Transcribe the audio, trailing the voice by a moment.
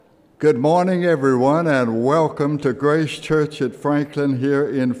Good morning, everyone, and welcome to Grace Church at Franklin here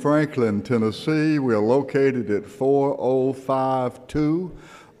in Franklin, Tennessee. We're located at 4052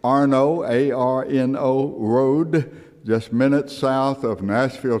 Arno, A-R-N-O Road, just minutes south of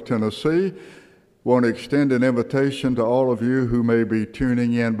Nashville, Tennessee. Want to extend an invitation to all of you who may be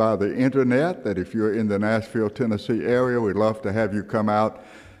tuning in by the internet, that if you're in the Nashville, Tennessee area, we'd love to have you come out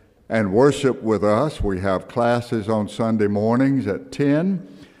and worship with us. We have classes on Sunday mornings at 10.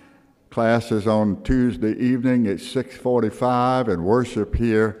 Classes on Tuesday evening at 6:45 and worship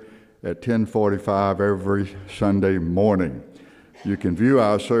here at 10:45 every Sunday morning. You can view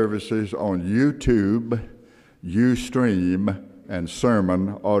our services on YouTube, Ustream, and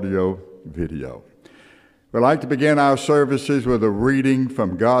Sermon audio video. We'd like to begin our services with a reading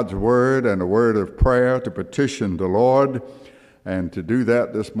from God's Word and a word of prayer to petition the Lord. And to do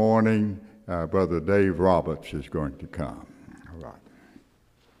that this morning, Brother Dave Roberts is going to come.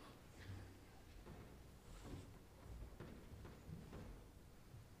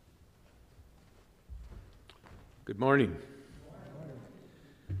 Good morning.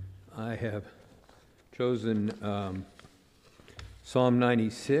 I have chosen Psalm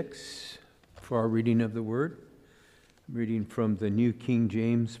 96 for our reading of the Word. I'm reading from the New King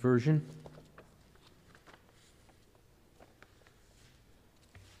James Version.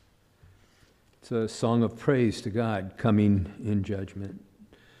 It's a song of praise to God coming in judgment.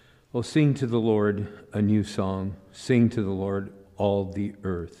 Oh, sing to the Lord a new song. Sing to the Lord all the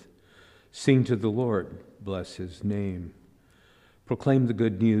earth. Sing to the Lord. Bless his name. Proclaim the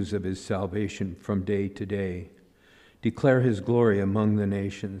good news of his salvation from day to day. Declare his glory among the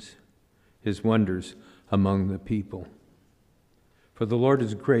nations, his wonders among the people. For the Lord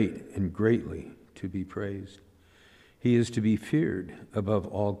is great and greatly to be praised. He is to be feared above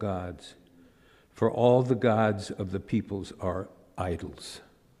all gods. For all the gods of the peoples are idols.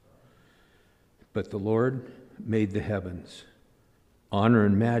 But the Lord made the heavens. Honor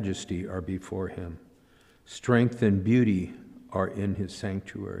and majesty are before him. Strength and beauty are in his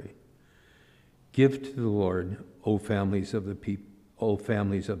sanctuary. Give to the Lord, O families of the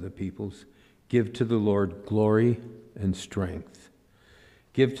peoples. Give to the Lord glory and strength.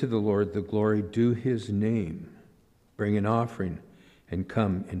 Give to the Lord the glory due his name. Bring an offering and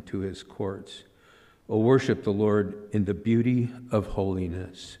come into his courts. O worship the Lord in the beauty of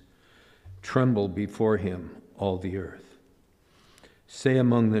holiness. Tremble before him, all the earth. Say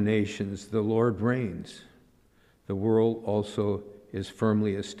among the nations, the Lord reigns. The world also is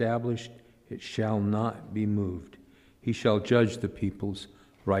firmly established. It shall not be moved. He shall judge the peoples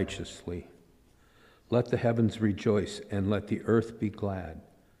righteously. Let the heavens rejoice and let the earth be glad.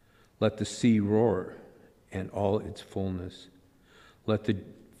 Let the sea roar and all its fullness. Let the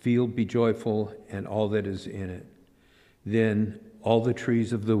field be joyful and all that is in it. Then all the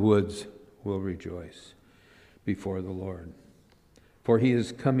trees of the woods will rejoice before the Lord. For he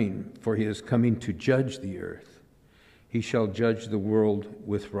is coming to judge the earth. He shall judge the world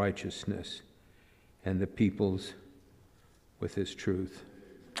with righteousness and the peoples with his truth.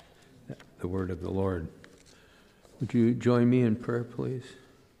 The word of the Lord. Would you join me in prayer, please?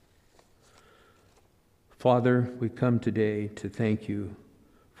 Father, we come today to thank you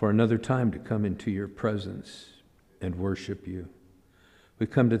for another time to come into your presence and worship you. We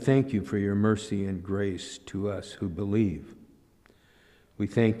come to thank you for your mercy and grace to us who believe. We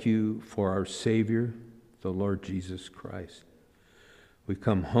thank you for our Savior, the Lord Jesus Christ. We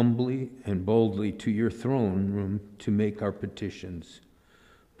come humbly and boldly to your throne room to make our petitions.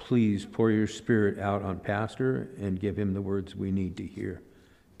 Please pour your Spirit out on Pastor and give him the words we need to hear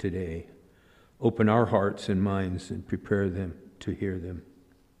today. Open our hearts and minds and prepare them to hear them.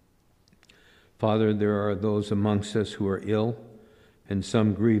 Father, there are those amongst us who are ill, and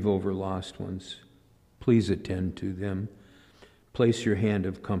some grieve over lost ones. Please attend to them. Place your hand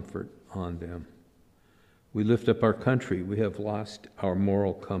of comfort on them. We lift up our country. We have lost our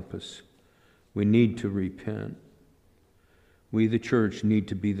moral compass. We need to repent. We, the church, need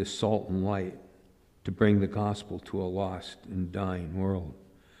to be the salt and light to bring the gospel to a lost and dying world.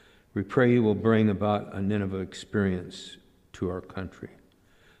 We pray you will bring about a Nineveh experience to our country.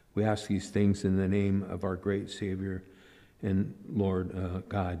 We ask these things in the name of our great Savior and Lord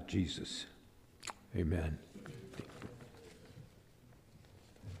God, Jesus. Amen.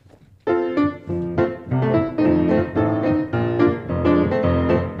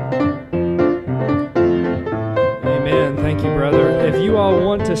 Thank you, brother. If you all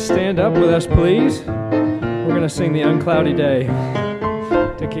want to stand up with us, please, we're going to sing the Uncloudy Day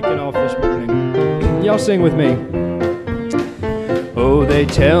to kick it off this morning. Y'all sing with me. Oh, they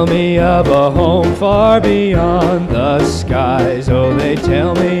tell me of a home far beyond the skies. Oh, they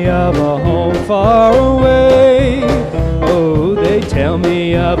tell me of a home far away. Oh, they tell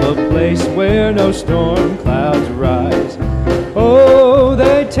me of a place where no storm clouds rise. Oh,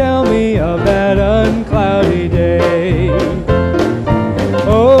 they tell me of that uncloudy day.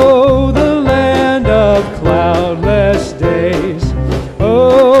 Oh, the land of cloudless days.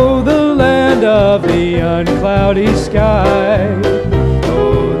 Oh, the land of the uncloudy sky.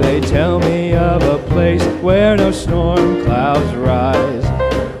 Oh, they tell me of a place where no storm clouds rise.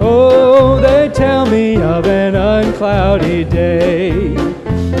 Oh, they tell me of an uncloudy day.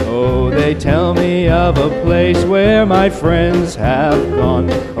 Oh, they tell me of a place where my friends have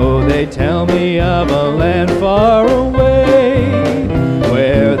gone. Oh, they tell me of a land far away,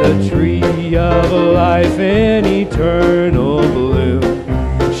 where the tree of life in eternal bloom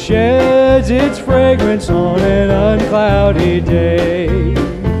sheds its fragrance on an uncloudy day.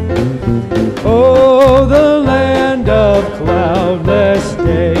 Oh, the land of cloudless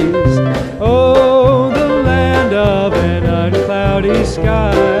days. Oh, the land of an uncloudy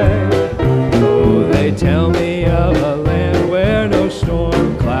sky. Oh, they tell me of a land where no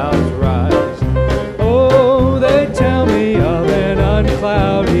storm clouds rise. Oh, they tell me of an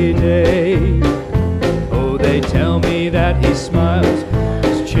uncloudy day. Oh, they tell me that he smiles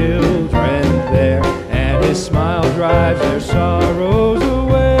his children there, and his smile drives their sorrows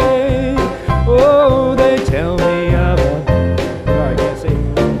away. Oh, they tell me of sorry, I can't see.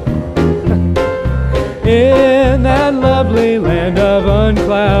 In that lovely land of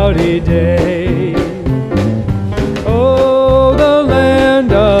uncloudy day. Oh, the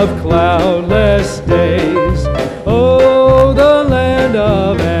land of cloudless days. Oh, the land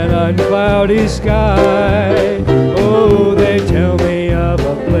of an uncloudy sky. Oh, they tell me of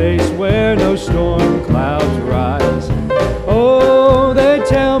a place where no storm clouds rise. Oh, they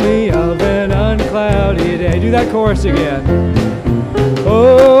tell me of an uncloudy day. Do that chorus again.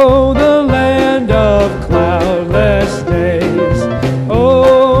 Oh, the land of cloudless days.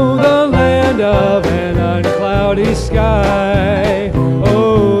 Oh, the land of an uncloudy sky.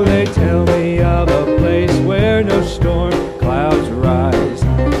 Oh, they tell me of a place where no storm clouds rise.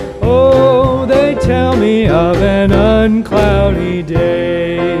 Oh, they tell me of an uncloudy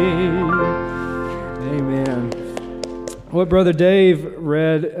day. Amen. What Brother Dave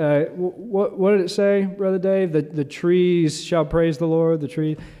read, what did it say, Brother Dave? The trees shall praise the Lord. The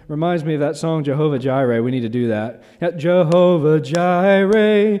tree reminds me of that song, Jehovah Jireh. We need to do that. Jehovah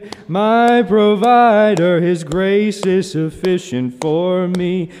Jireh, my provider, His grace is sufficient for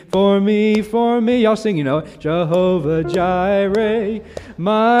me, for me, for me. Y'all sing, you know it. Jehovah Jireh,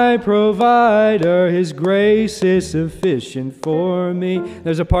 my provider, His grace is sufficient for me.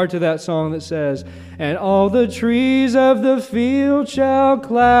 There's a part to that song that says, and all the trees of the field shall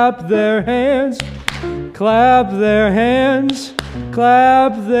clap their hands, clap their hands,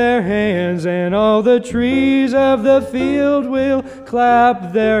 clap their hands, and all the trees of the field will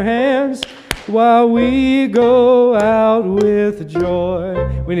clap their hands while we go out with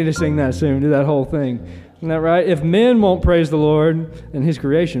joy. We need to sing that soon, do that whole thing. Isn't that right? If men won't praise the Lord, then His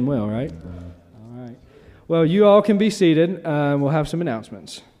creation will, right? All right. Well, you all can be seated. We'll have some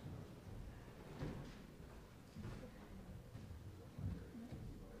announcements.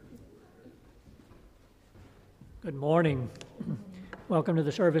 Good morning. Welcome to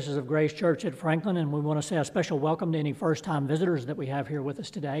the services of Grace Church at Franklin, and we want to say a special welcome to any first-time visitors that we have here with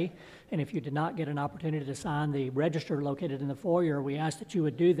us today. And if you did not get an opportunity to sign the register located in the foyer, we ask that you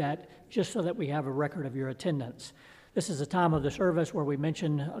would do that just so that we have a record of your attendance. This is a time of the service where we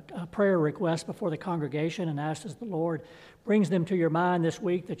mention a prayer request before the congregation and ask as the Lord brings them to your mind this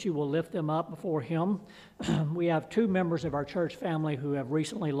week that you will lift them up before Him. We have two members of our church family who have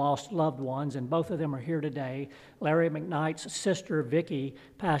recently lost loved ones, and both of them are here today. Larry McKnight's sister, Vicki,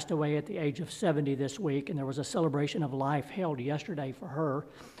 passed away at the age of 70 this week, and there was a celebration of life held yesterday for her.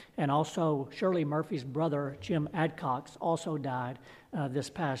 And also, Shirley Murphy's brother, Jim Adcox, also died this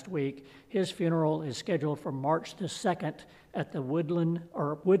past week. His funeral is scheduled for March the 2nd at the Woodfin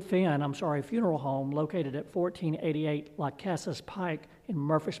funeral home located at 1488 La Casas Pike in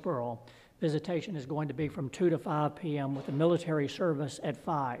Murfreesboro. Visitation is going to be from 2 to 5 p.m. with the military service at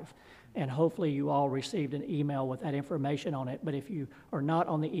 5. And hopefully you all received an email with that information on it. But if you are not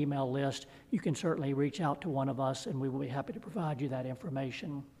on the email list, you can certainly reach out to one of us and we will be happy to provide you that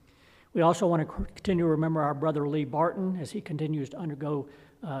information. We also want to continue to remember our brother Lee Barton as he continues to undergo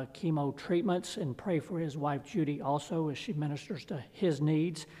chemo treatments, and pray for his wife Judy also as she ministers to his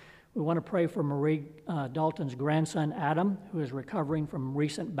needs. We want to pray for Marie Dalton's grandson Adam, who is recovering from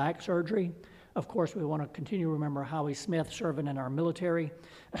recent back surgery. Of course, we want to continue to remember Howie Smith serving in our military,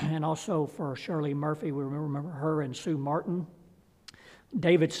 and also for Shirley Murphy, we remember her and Sue Martin.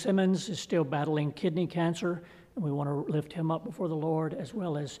 David Simmons is still battling kidney cancer, and we want to lift him up before the Lord, as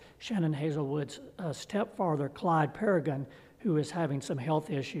well as Shannon Hazelwood's stepfather, Clyde Paragon, who is having some health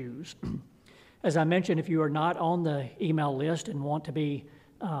issues. As I mentioned, if you are not on the email list and want to be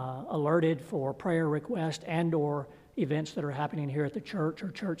alerted for prayer requests and or events that are happening here at the church or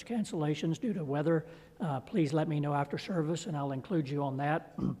church cancellations due to weather, please let me know after service and I'll include you on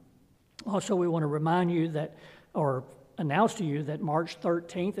that. Also, we want to remind you that, or announce to you that March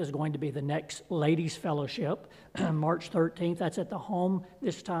 13th is going to be the next Ladies Fellowship. March 13th, that's at the home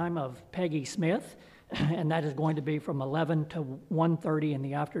this time of Peggy Smith, and that is going to be from 11 to 1:30 in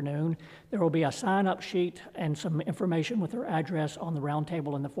the afternoon. There will be a sign-up sheet and some information with her address on the round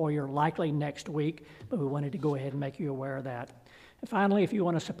table in the foyer, likely next week, but we wanted to go ahead and make you aware of that. And finally, if you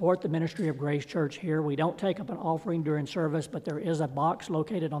want to support the ministry of Grace Church here, we don't take up an offering during service, but there is a box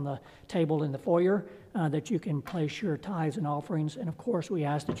located on the table in the foyer that you can place your tithes and offerings. And of course, we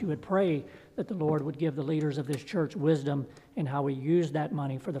ask that you would pray that the Lord would give the leaders of this church wisdom in how we use that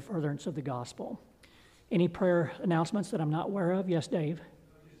money for the furtherance of the gospel. Any prayer announcements that I'm not aware of? Yes, Dave?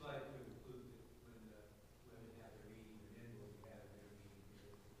 I'd just like to include when the women have their meeting, the men will be having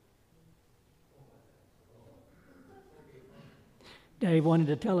their meeting. Dave wanted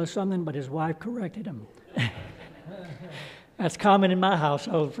to tell us something, but his wife corrected him. That's common in my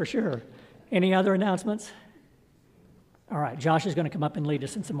household for sure. Any other announcements? All right, Josh is going to come up and lead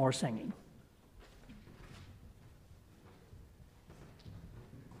us in some more singing.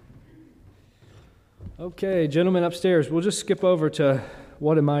 Okay, gentlemen upstairs, we'll just skip over to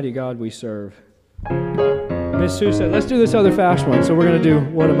What a Mighty God We Serve. Miss Sue said, let's do this other fast one, so we're going to do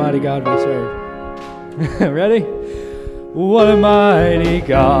What a Mighty God We Serve. Ready? What a mighty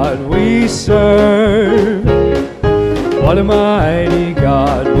God we serve. What a mighty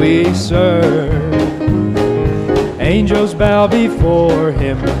God we serve. Angels bow before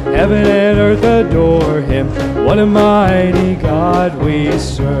him, heaven and earth adore him. What a mighty God we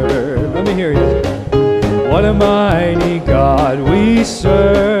serve. Let me hear you. What a mighty God we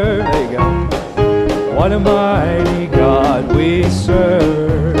serve. There you go. What a mighty God we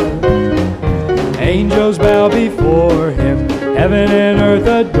serve. Angels bow before him, heaven and earth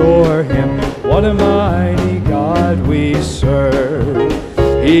adore him. What a mighty God we serve.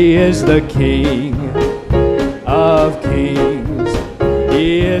 He is the King of kings.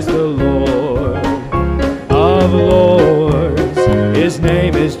 He is the Lord of lords. His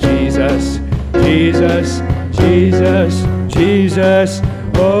name is Jesus. Jesus, Jesus, Jesus,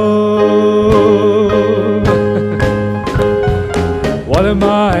 oh. What a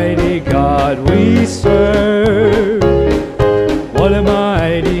mighty God we serve. What a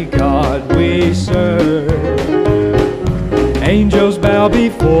mighty God we serve. Angels bow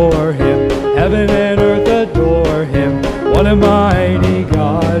before him, heaven and earth adore him. What a mighty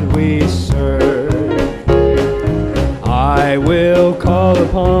God we serve. I will call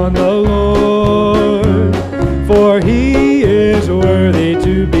upon the Lord, for he is worthy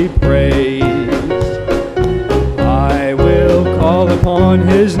to be praised. I will call upon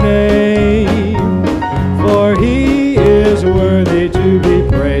his name, for he is worthy to be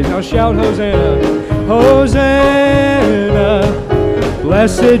praised. Now shout Hosanna, Hosanna.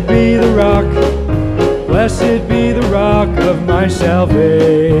 Blessed be the rock, blessed be the rock of my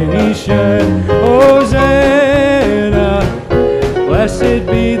salvation. Hosanna. Blessed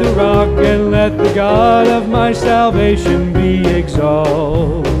be the rock, and let the God of my salvation be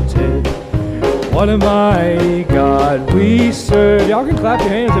exalted. What a mighty God we serve. Y'all can clap your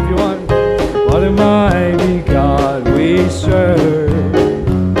hands if you want. What a mighty God we serve.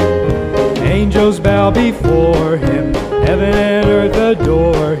 Angels bow before him, heaven and earth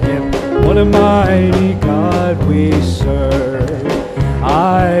adore him. What a mighty God we serve.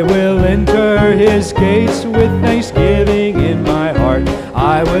 I will enter his gates with thanksgiving in my heart.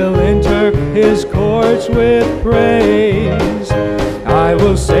 I will enter his courts with praise. I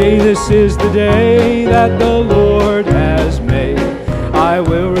will say, this is the day that the Lord has made. I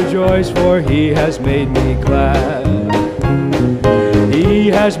will rejoice, for he has made me glad. He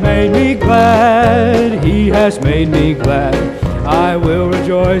has made me glad. He has made me glad. I will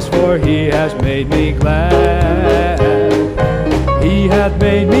rejoice, for he has made me glad. He hath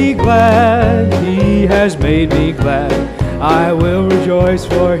made me glad. He has made me glad. I will rejoice,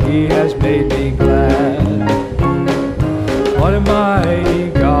 for he has made me glad. What a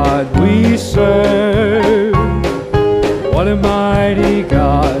mighty God we serve. What a mighty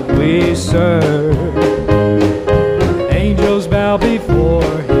God we serve. Angels bow before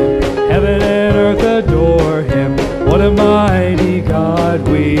him, heaven and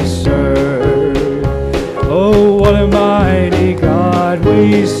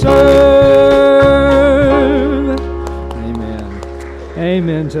serve. Amen.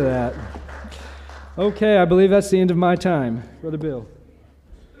 Amen to that. Okay, I believe that's the end of my time. Brother Bill.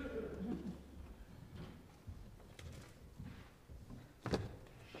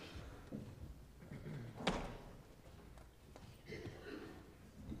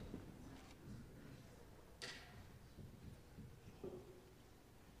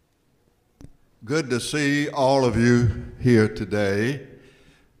 Good to see all of you here today,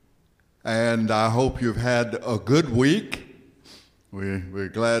 and I hope you've had a good week. We're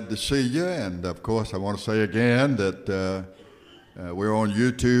glad to see you, and of course I want to say again that we're on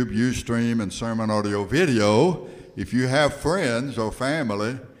YouTube, Ustream, and Sermon Audio Video. If you have friends or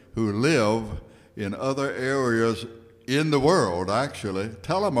family who live in other areas in the world, actually,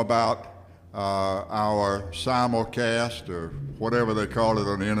 tell them about our simulcast or whatever they call it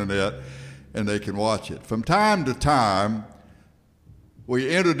on the internet, and they can watch it. From time to time,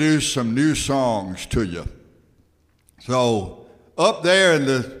 we introduce some new songs to you. So up there in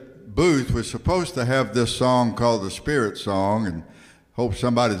the booth, we're supposed to have this song called the Spirit Song, and hope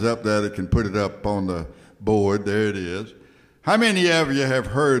somebody's up there that can put it up on the board. There it is. How many of you have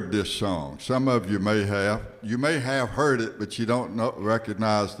heard this song? Some of you may have. You may have heard it, but you don't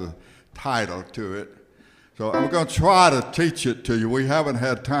recognize the title to it. So I'm going to try to teach it to you. We haven't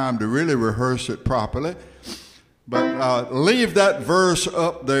had time to really rehearse it properly. But leave that verse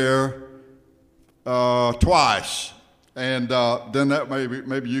up there twice. And then that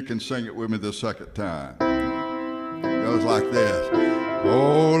maybe you can sing it with me the second time. It goes like this.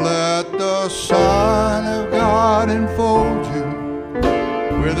 Oh, let the Son of God enfold you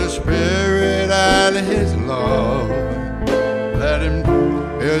with His Spirit and His love. Let Him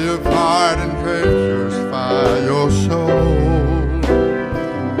fill your heart and purify your soul.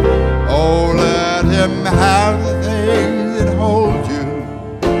 Oh, let Him have the things that hold you,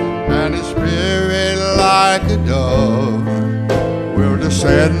 and His Spirit like a dove will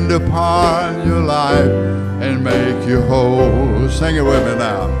descend upon your life and make you whole. Sing it with me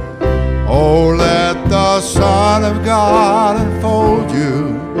now. Oh, let the Son of God enfold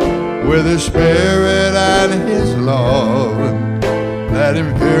you with His Spirit and His love. Let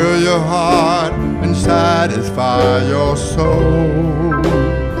Him fill your heart and satisfy your soul.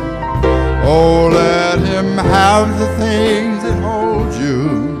 Oh, let Him have the things that hold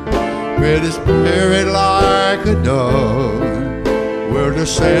you, with His Spirit like a dove will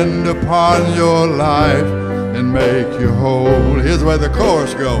descend upon your life and make you whole. Here's where the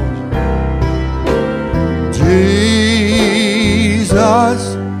chorus goes.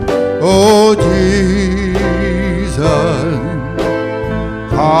 Jesus, oh Jesus,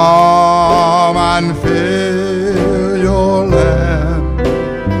 come and fill your lamp.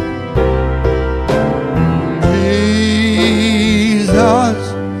 Jesus,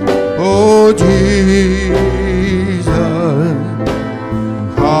 oh Jesus,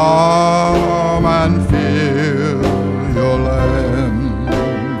 come and fill your lamp.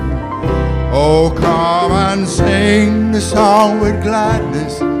 Oh, come and sing the song with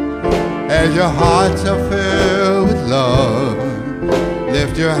gladness as your hearts are filled with love.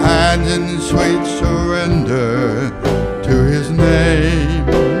 Lift your hands in sweet surrender to His name.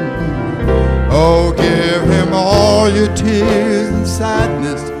 Oh, give Him all your tears and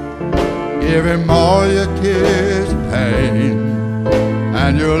sadness. Give Him all your tears and pain,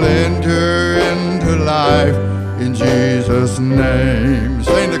 and you'll enter into life in Jesus' name.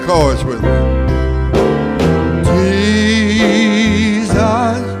 Sing the chorus with me.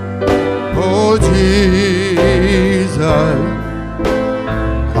 Jesus, oh Jesus,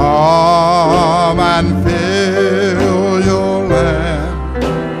 come and fill your lamp.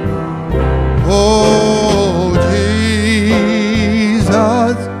 Oh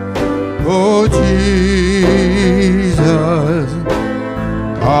Jesus, oh Jesus,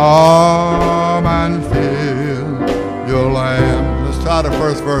 come and fill your lamp. Let's try the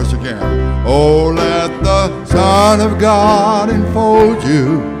first verse again. Oh, let the Son of God enfold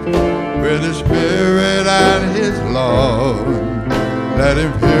you with His Spirit and His love. Let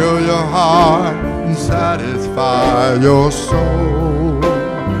Him fill your heart and satisfy your soul.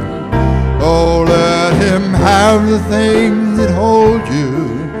 Oh, let Him have the things that hold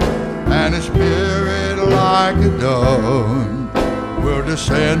you, and His Spirit like a dove will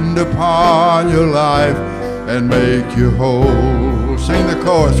descend upon your life and make you whole. Sing the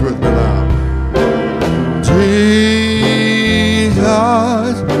chorus with me now. Jesus,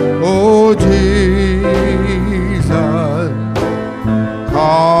 oh Jesus,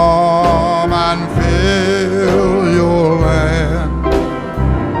 come and fill your lamp.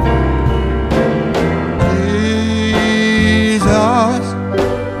 Jesus,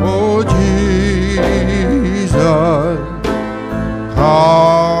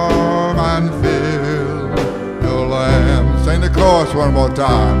 one more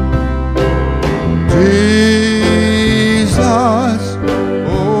time. Jesus,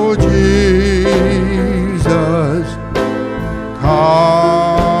 oh Jesus,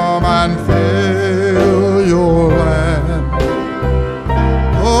 come and fill your land.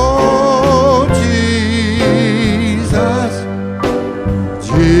 Oh Jesus,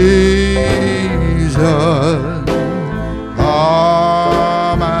 Jesus,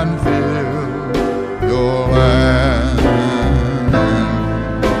 come and fill your land.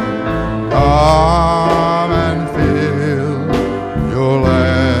 Come and fill your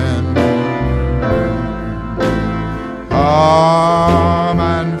land. Come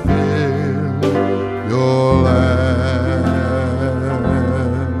and fill your land.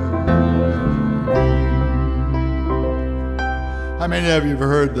 How many of you have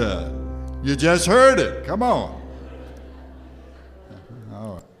heard that? You just heard it. Come on.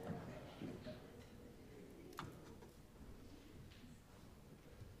 All right.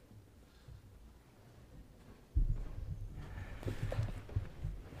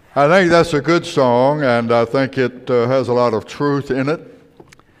 I think that's a good song, and I think it has a lot of truth in it.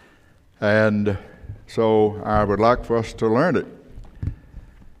 And so I would like for us to learn it.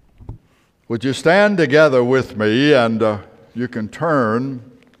 Would you stand together with me, and you can turn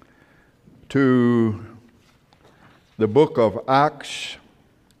to the book of Acts,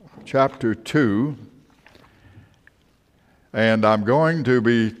 chapter 2. And I'm going to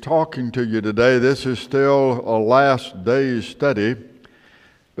be talking to you today. This is still a last day's study,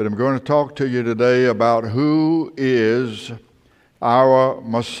 but I'm going to talk to you today about who is our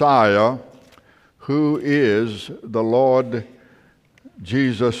Messiah, who is the Lord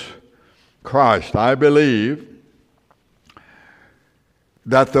Jesus Christ. I believe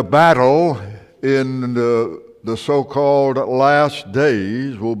that the battle in the so-called last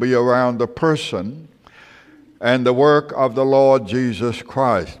days will be around the person and the work of the Lord Jesus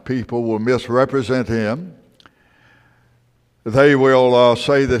Christ. People will misrepresent him. They will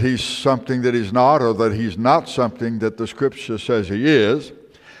say that he's something that he's not, or that he's not something that the Scripture says he is.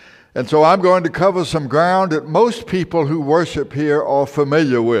 And so I'm going to cover some ground that most people who worship here are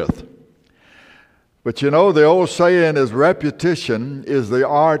familiar with. But you know, the old saying is repetition is the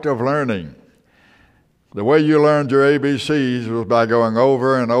art of learning. The way you learned your ABCs was by going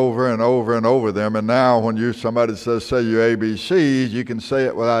over and over and over and over them. And now when somebody says, say your ABCs, you can say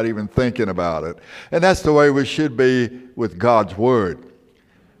it without even thinking about it. And that's the way we should be with God's Word.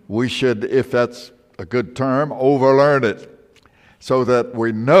 We should, if that's a good term, overlearn it so that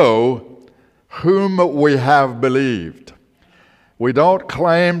we know whom we have believed. We don't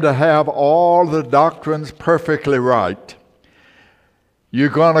claim to have all the doctrines perfectly right. You're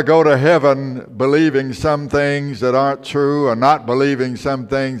going to go to heaven believing some things that aren't true or not believing some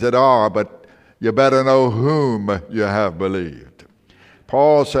things that are, but you better know whom you have believed.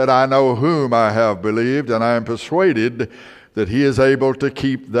 Paul said, I know whom I have believed, and I am persuaded that he is able to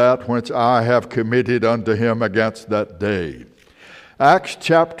keep that which I have committed unto him against that day. Acts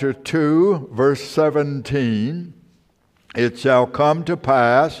chapter 2, verse 17, it shall come to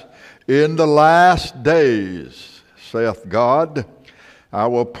pass in the last days, saith God, I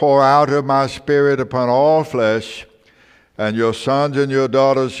will pour out of my Spirit upon all flesh, and your sons and your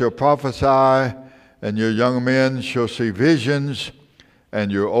daughters shall prophesy, and your young men shall see visions,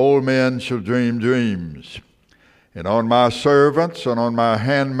 and your old men shall dream dreams. And on my servants and on my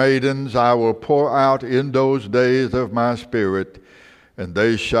handmaidens I will pour out in those days of my Spirit, and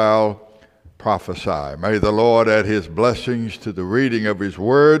they shall prophesy. May the Lord add his blessings to the reading of his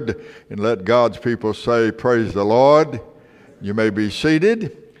word, and let God's people say, praise the Lord. You may be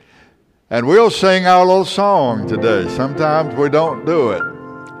seated, and we'll sing our little song today. Sometimes we don't do it,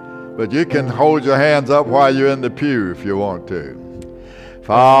 but you can hold your hands up while you're in the pew if you want to.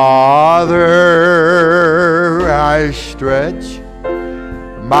 Father, I stretch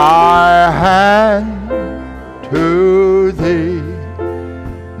my hand to thee.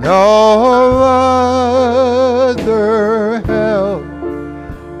 No other help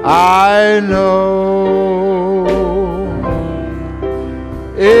I know.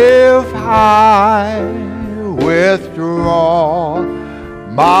 If I withdraw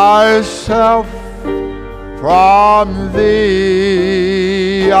myself from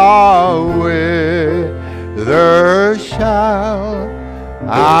thee, whither shall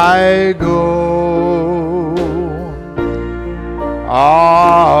I go?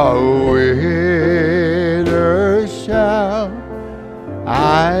 Whither shall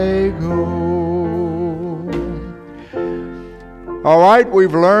I go? All right,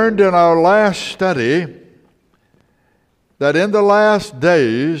 we've learned in our last study that in the last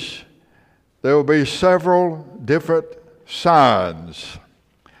days there will be several different signs.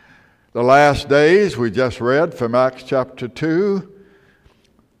 The last days, we just read from Acts chapter 2.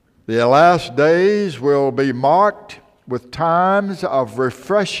 The last days will be marked with times of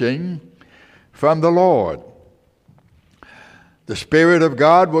refreshing from the Lord. The Spirit of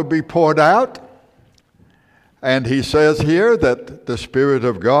God will be poured out. And he says here that the Spirit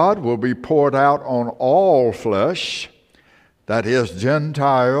of God will be poured out on all flesh. That is,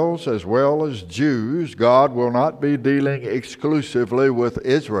 Gentiles as well as Jews. God will not be dealing exclusively with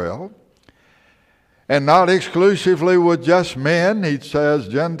Israel. And not exclusively with just men. He says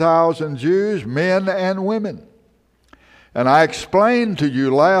Gentiles and Jews, men and women. And I explained to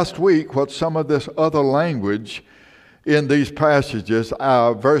you last week what some of this other language in these passages,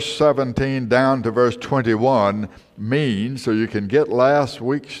 verse 17 down to verse 21, means. So you can get last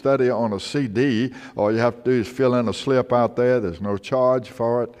week's study on a CD. All you have to do is fill in a slip out there. There's no charge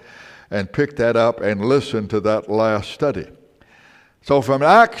for it. And pick that up and listen to that last study. So from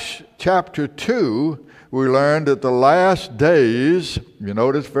Acts chapter 2, we learned that the last days, you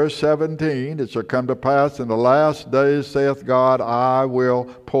notice verse 17, it shall come to pass in the last days, saith God, I will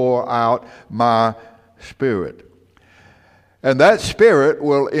pour out my Spirit. And that Spirit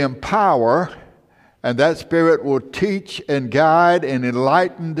will empower, and that Spirit will teach and guide and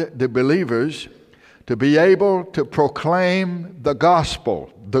enlighten the believers to be able to proclaim the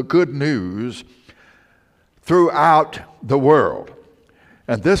gospel, the good news, throughout the world.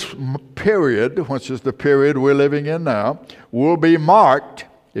 And this period, which is the period we're living in now, will be marked,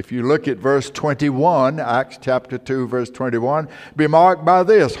 if you look at verse 21, Acts chapter 2, verse 21, be marked by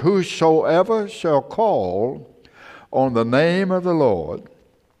this: whosoever shall call on the name of the Lord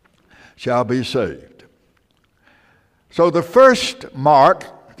shall be saved. So the first mark,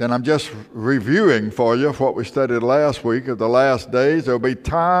 and I'm just reviewing for you what we studied last week of the last days, there will be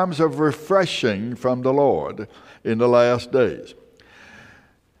times of refreshing from the Lord in the last days.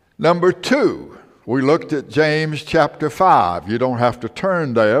 Number 2, we looked at James chapter 5. You don't have to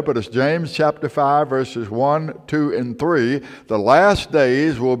turn there, but it's James chapter 5, verses 1, 2, and 3. The last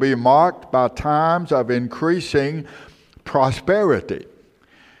days will be marked by times of increasing prosperity.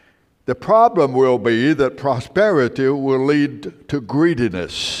 The problem will be that prosperity will lead to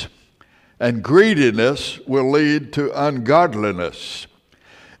greediness, and greediness will lead to ungodliness,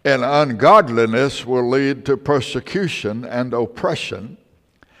 and ungodliness will lead to persecution and oppression.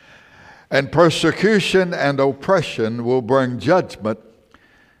 And persecution and oppression will bring judgment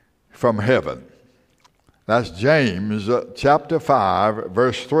from heaven. That's James chapter 5,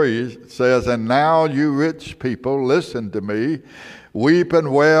 verse 3 says, and now you rich people, listen to me, weep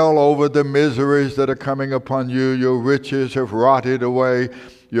and wail over the miseries that are coming upon you. Your riches have rotted away.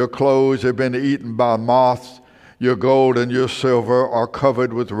 Your clothes have been eaten by moths. Your gold and your silver are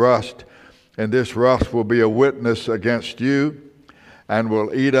covered with rust. And this rust will be a witness against you, and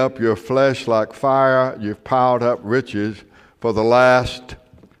will eat up your flesh like fire. You've piled up riches for the last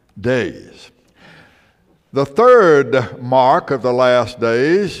days. The third mark of the last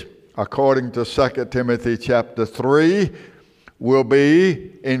days, according to 2 Timothy chapter 3, will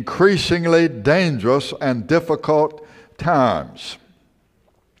be increasingly dangerous and difficult times.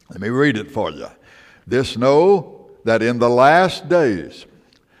 Let me read it for you. This know that in the last days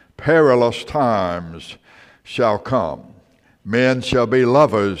perilous times shall come. Men shall be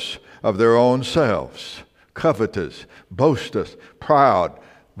lovers of their own selves, covetous, boasters, proud,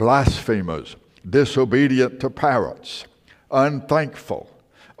 blasphemers, disobedient to parents, unthankful,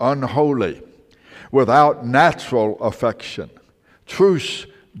 unholy, without natural affection, truce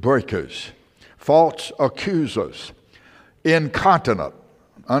breakers, false accusers, incontinent,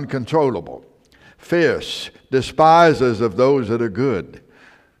 uncontrollable, fierce, despisers of those that are good,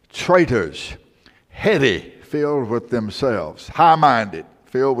 traitors, heady, filled with themselves, high-minded,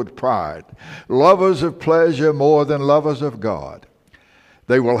 filled with pride, lovers of pleasure more than lovers of God.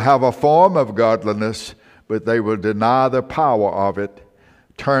 They will have a form of godliness, but they will deny the power of it,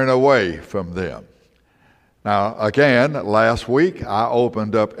 turn away from them. Now, again, last week I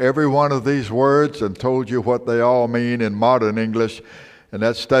opened up every one of these words and told you what they all mean in modern English, and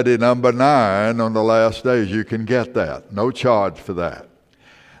that's study number 9 on the last days. You can get that. No charge for that.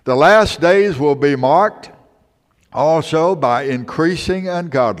 The last days will be marked also by increasing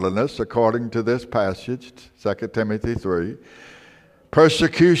ungodliness, according to this passage, 2 Timothy 3.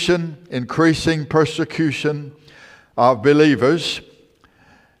 Persecution, increasing persecution of believers,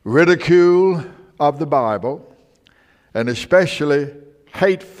 ridicule of the Bible, and especially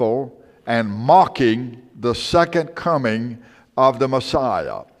hateful and mocking the second coming of the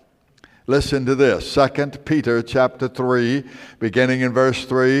Messiah. Listen to this, 2 Peter chapter 3, beginning in verse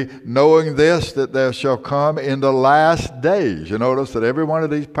 3, knowing this, that there shall come in the last days. You notice that every one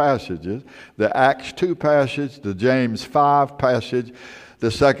of these passages, the Acts 2 passage, the James 5 passage, the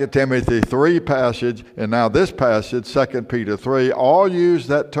 2 Timothy 3 passage, and now this passage, 2 Peter 3, all use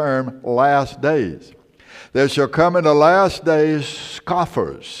that term, last days. There shall come in the last days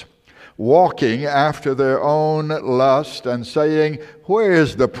scoffers, walking after their own lust, and saying, where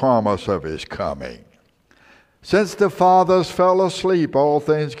is the promise of his coming? Since the fathers fell asleep, all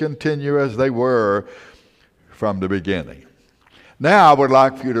things continue as they were from the beginning. Now I would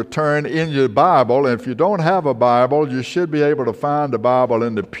like for you to turn in your Bible, and if you don't have a Bible, you should be able to find a Bible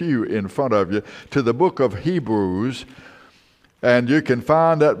in the pew in front of you, to the book of Hebrews. And you can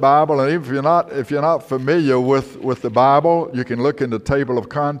find that Bible, and if you're not familiar with the Bible, you can look in the table of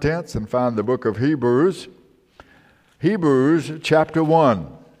contents and find the book of Hebrews. Hebrews chapter 1.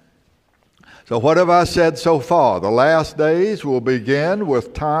 So what have I said so far? The last days will begin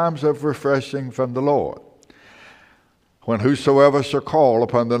with times of refreshing from the Lord, when whosoever shall call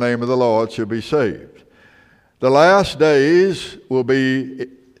upon the name of the Lord shall be saved. The last days will be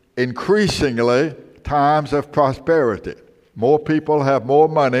increasingly times of prosperity. More people have more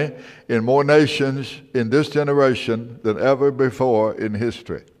money in more nations in this generation than ever before in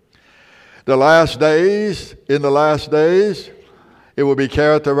history. In the last days, it will be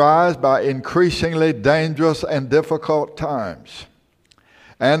characterized by increasingly dangerous and difficult times.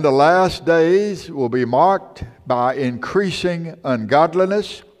 And the last days will be marked by increasing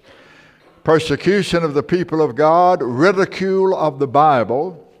ungodliness, persecution of the people of God, ridicule of the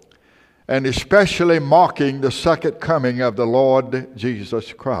Bible, and especially mocking the second coming of the Lord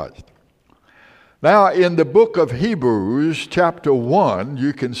Jesus Christ. Now, in the book of Hebrews, chapter 1,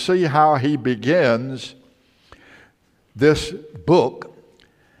 you can see how he begins this book.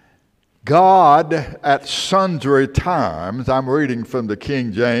 God at sundry times, I'm reading from the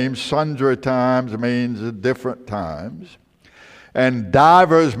King James, sundry times means different times, and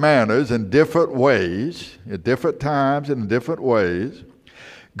divers manners in different ways, at different times and in different ways.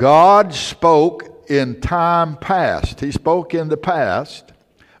 God spoke in time past. He spoke in the past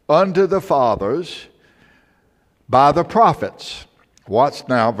unto the fathers by the prophets. Watch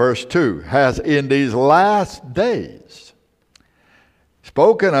now, verse 2. Has in these last days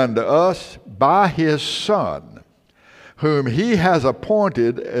spoken unto us by his Son, whom he has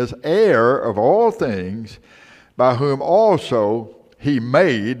appointed as heir of all things, by whom also he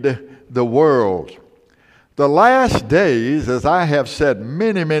made the world. The last days, as I have said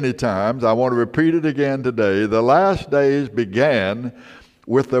many, many times, I want to repeat it again today, the last days began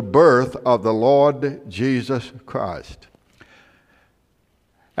with the birth of the Lord Jesus Christ.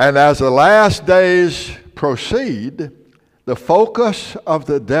 And as the last days proceed, the focus of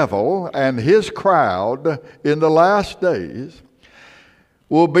the devil and his crowd in the last days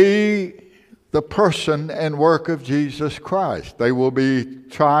will be the person and work of Jesus Christ. They will be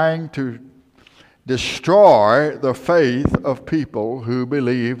trying to destroy the faith of people who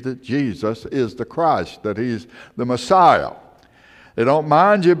believe that Jesus is the Christ, that he's the Messiah. They don't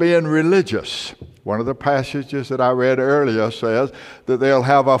mind you being religious. One of the passages that I read earlier says that they'll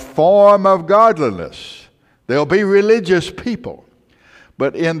have a form of godliness. They'll be religious people.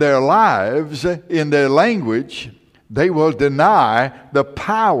 But in their lives, in their language, they will deny the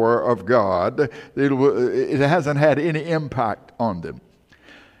power of God. It hasn't had any impact on them.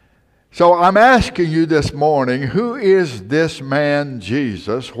 So I'm asking you this morning, who is this man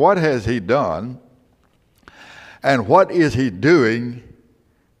Jesus? What has he done? And what is he doing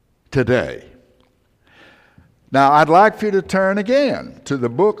today? Now, I'd like for you to turn again to the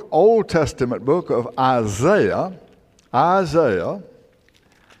Old Testament book of Isaiah,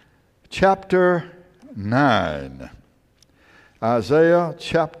 chapter 9. Isaiah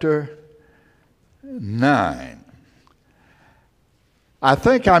chapter 9. I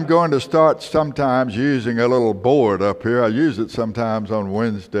think I'm going to start sometimes using a little board up here. I use it sometimes on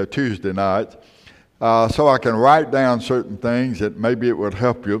Tuesday nights, so I can write down certain things that maybe it would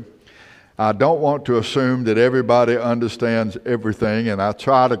help you. I don't want to assume that everybody understands everything, and I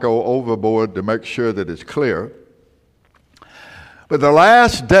try to go overboard to make sure that it's clear. But the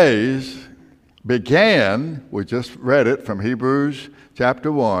last days began, we just read it from Hebrews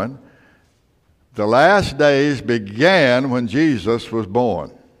chapter 1, the last days began when Jesus was born.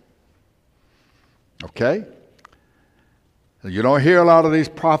 Okay? You don't hear a lot of these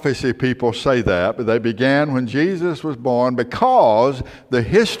prophecy people say that, but they began when Jesus was born, because the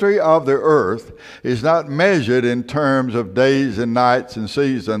history of the earth is not measured in terms of days and nights and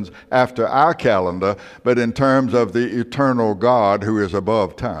seasons after our calendar, but in terms of the eternal God who is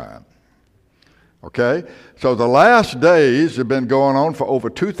above time. Okay? So the last days have been going on for over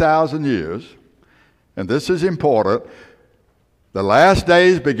 2,000 years. And this is important. The last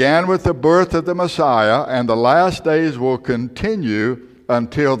days began with the birth of the Messiah, and the last days will continue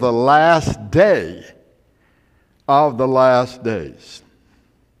until the last day of the last days.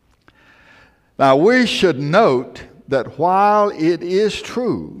 Now, we should note that while it is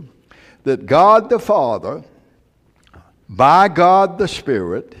true that God the Father, by God the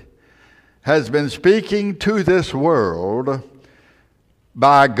Spirit, has been speaking to this world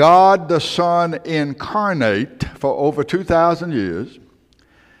by God the Son incarnate for over 2,000 years,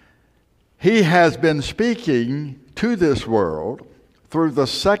 He has been speaking to this world through the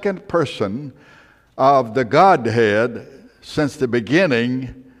second person of the Godhead since the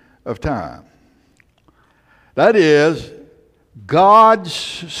beginning of time. That is, God's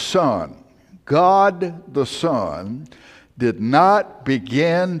Son, God the Son, did not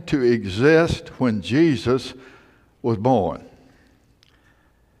begin to exist when Jesus was born.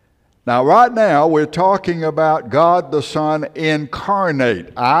 Now, right now, we're talking about God the Son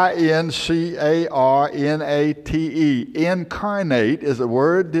incarnate. I-N-C-A-R-N-A-T-E. Incarnate is a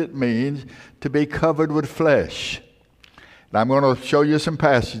word that means to be covered with flesh. And I'm going to show you some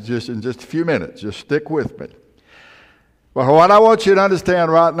passages in just a few minutes. Just stick with me. But what I want you to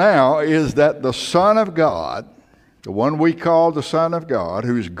understand right now is that the Son of God, the one we call the Son of God,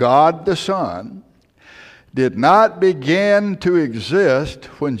 who's God the Son, did not begin to exist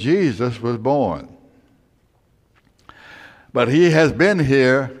when Jesus was born. But He has been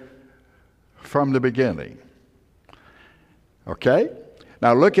here from the beginning. Okay?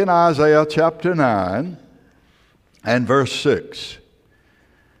 Now look in Isaiah chapter 9 and verse 6.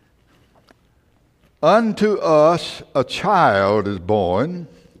 Unto us a child is born,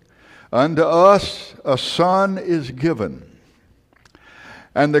 unto us a son is given,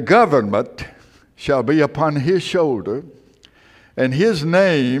 and the government shall be upon His shoulder, and His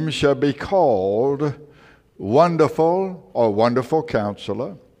name shall be called Wonderful, or Wonderful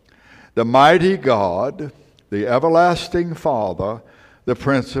Counselor, the Mighty God, the Everlasting Father, the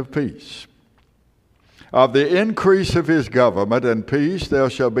Prince of Peace. Of the increase of His government and peace there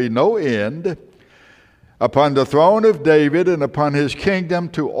shall be no end, upon the throne of David and upon His kingdom,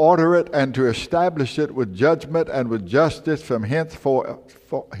 to order it and to establish it with judgment and with justice from henceforth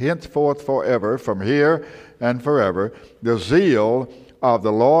forever, from here and forever. The zeal of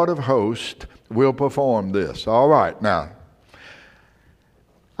the Lord of hosts will perform this. All right, now,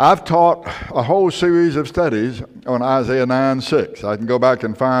 I've taught a whole series of studies on Isaiah 9:6. I can go back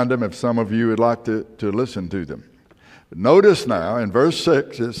and find them if some of you would like to listen to them. But notice now, in verse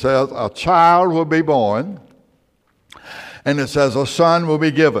 6, it says, a child will be born, and it says a son will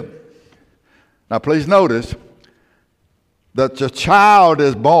be given. Now, please notice that the child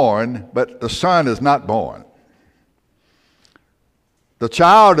is born, but the son is not born. The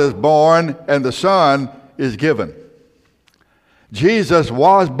child is born, and the son is given. Jesus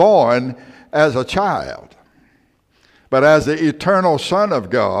was born as a child, but as the eternal Son of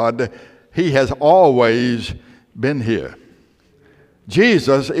God, He has always been here.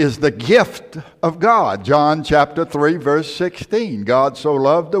 Jesus is the gift of God. John chapter 3, verse 16. God so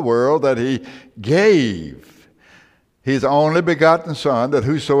loved the world that He gave His only begotten Son, that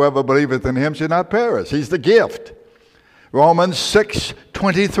whosoever believeth in Him should not perish. He's the gift. Romans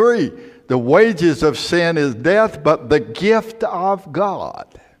 6:23. The wages of sin is death, but the gift of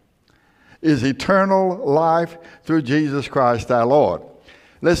God is eternal life through Jesus Christ our Lord.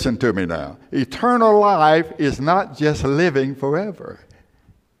 Listen to me now. Eternal life is not just living forever.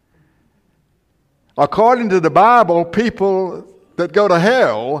 According to the Bible, people that go to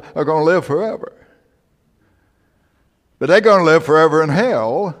hell are going to live forever. But they're going to live forever in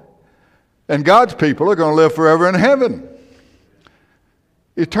hell, and God's people are going to live forever in heaven.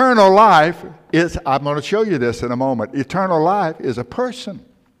 Eternal life is, I'm going to show you this in a moment, eternal life is a person.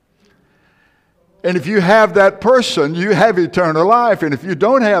 And if you have that person, you have eternal life. And if you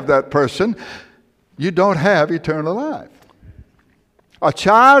don't have that person, you don't have eternal life. A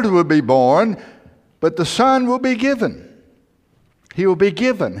child will be born, but the son will be given. He will be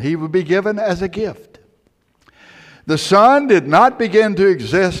given. He will be given as a gift. The son did not begin to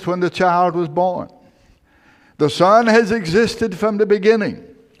exist when the child was born. The Son has existed from the beginning.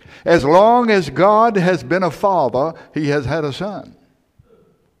 As long as God has been a father, He has had a son.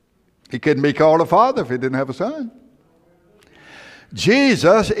 He couldn't be called a father if He didn't have a son.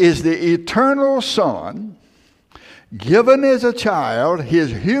 Jesus is the eternal Son, given as a child. His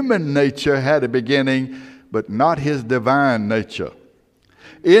human nature had a beginning, but not His divine nature.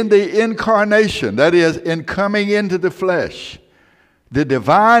 In the incarnation, that is, in coming into the flesh, the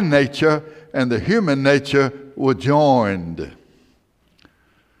divine nature and the human nature were joined.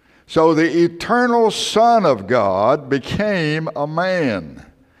 So the eternal Son of God became a man.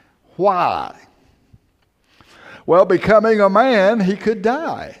 Why? Well, becoming a man, he could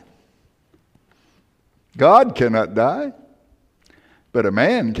die. God cannot die, but a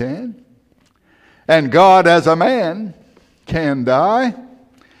man can. And God as a man can die.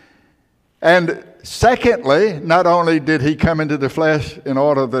 And secondly, not only did he come into the flesh in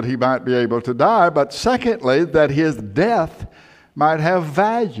order that he might be able to die, but secondly, that his death might have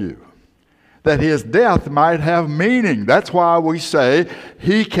value, that his death might have meaning. That's why we say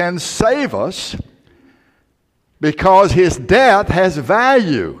he can save us, because his death has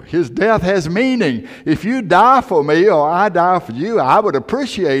value. His death has meaning. If you die for me or I die for you, I would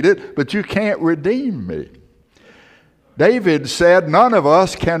appreciate it, but you can't redeem me. David said, none of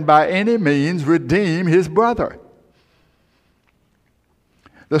us can by any means redeem his brother.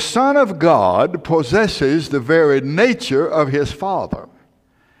 The Son of God possesses the very nature of his Father.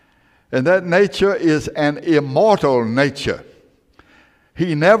 And that nature is an immortal nature.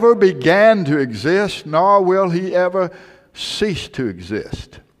 He never began to exist, nor will he ever cease to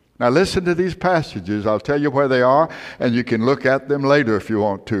exist. Now listen to these passages. I'll tell you where they are, and you can look at them later if you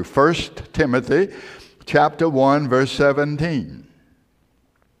want to. 1 Timothy chapter 1, verse 17.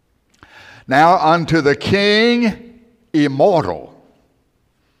 Now unto the King immortal.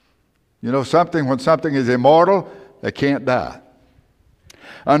 You know something, when something is immortal, they can't die.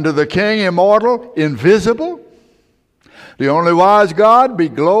 Unto the King immortal, invisible, the only wise God, be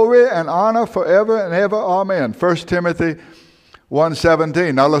glory and honor forever and ever. Amen. 1 Timothy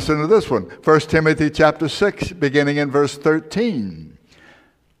 1:17. Now listen to this one. 1 Timothy chapter 6, beginning in verse 13.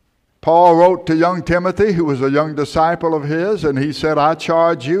 Paul wrote to young Timothy, who was a young disciple of his, and he said, I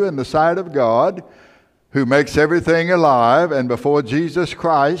charge you in the sight of God, who makes everything alive, and before Jesus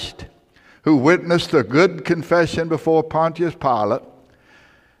Christ, who witnessed a good confession before Pontius Pilate,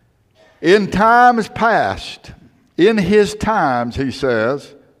 in times past, in his times, he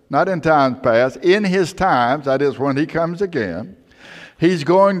says, not in times past, in his times, that is when he comes again, he's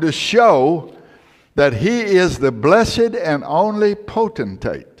going to show that he is the blessed and only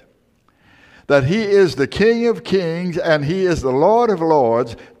potentate, that he is the King of kings and he is the Lord of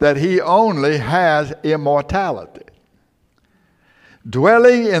lords, that he only has immortality,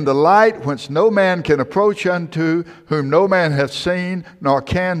 dwelling in the light whence no man can approach unto, whom no man hath seen, nor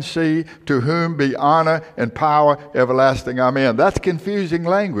can see, to whom be honor and power everlasting. Amen. That's confusing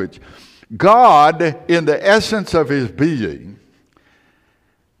language. God, in the essence of his being,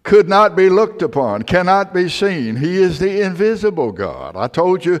 could not be looked upon, cannot be seen. He is the invisible God. I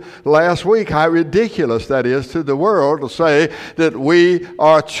told you last week how ridiculous that is to the world to say that we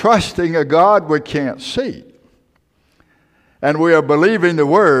are trusting a God we can't see. And we are believing the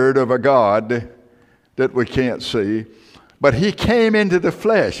word of a God that we can't see. But he came into the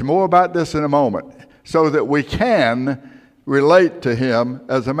flesh. More about this in a moment. So that we can relate to him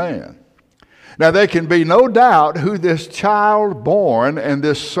as a man. Now there can be no doubt who this child born and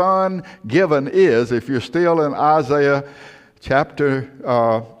this son given is. If you're still in Isaiah chapter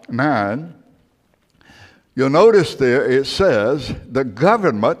 9, you'll notice there it says the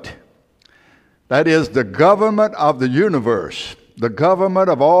government, that is the government of the universe, the government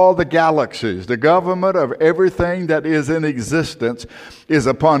of all the galaxies, the government of everything that is in existence is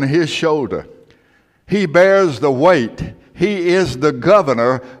upon his shoulder. He bears the weight. He is the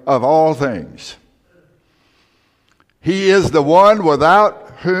governor of all things. He is the one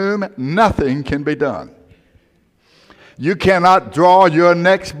without whom nothing can be done. You cannot draw your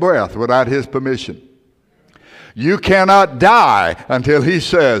next breath without his permission. You cannot die until he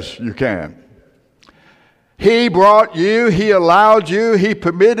says you can. He brought you, he allowed you, he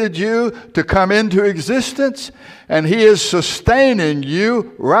permitted you to come into existence, and he is sustaining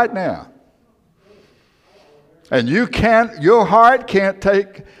you right now. And your heart can't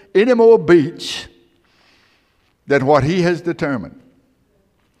take any more beats than what he has determined.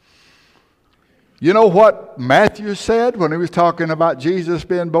 You know what Matthew said when he was talking about Jesus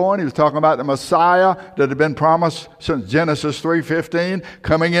being born? He was talking about the Messiah that had been promised since Genesis 3:15,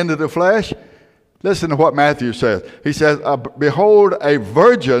 coming into the flesh. Listen to what Matthew says. He says, behold, a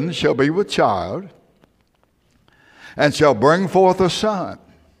virgin shall be with child, and shall bring forth a son.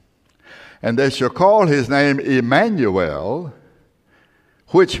 And they shall call his name Emmanuel,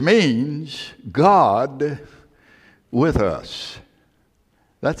 which means God with us.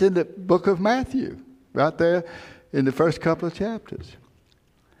 That's in the book of Matthew, right there in the first couple of chapters.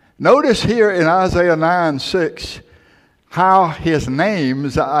 Notice here in Isaiah 9:6 how his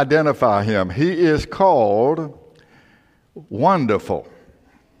names identify him. He is called wonderful.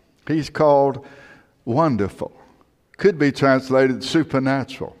 He's called wonderful. Could be translated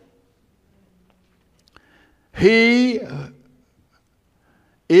supernatural. He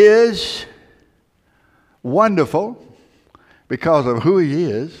is wonderful because of who he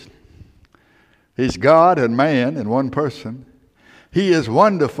is. He's God and man in one person. He is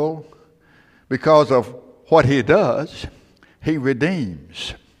wonderful because of what he does. He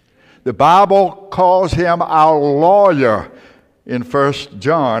redeems. The Bible calls him our lawyer in 1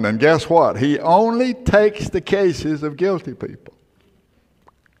 John. And guess what? He only takes the cases of guilty people.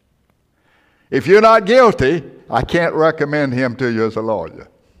 If you're not guilty, I can't recommend him to you as a lawyer.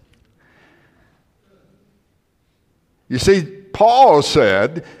 You see, Paul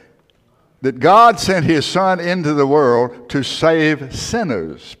said that God sent his Son into the world to save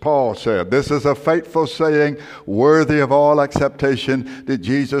sinners. Paul said, this is a faithful saying, worthy of all acceptation, that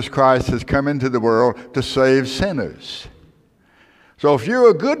Jesus Christ has come into the world to save sinners. So if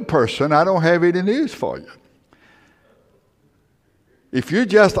you're a good person, I don't have any news for you. If you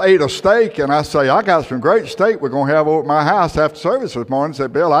just ate a steak and I say, I got some great steak we're going to have over at my house after service this morning, say,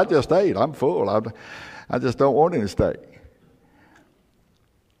 Bill, I just ate. I'm full. I just don't want any steak.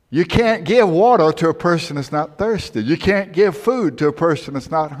 You can't give water to a person that's not thirsty. You can't give food to a person that's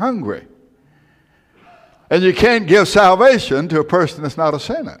not hungry. And you can't give salvation to a person that's not a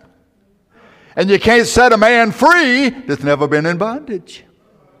sinner. And you can't set a man free that's never been in bondage.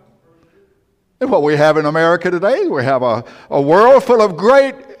 And what we have in America today, we have a world full of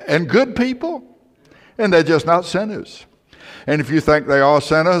great and good people, and they're just not sinners. And if you think they are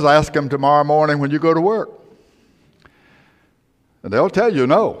sinners, ask them tomorrow morning when you go to work. And they'll tell you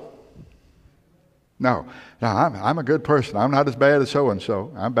no. No, I'm a good person. I'm not as bad as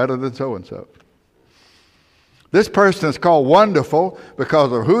so-and-so. I'm better than so-and-so. This person is called wonderful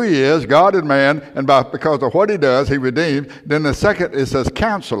because of who he is, God and man, and because of what he does, he redeems. Then the second, it says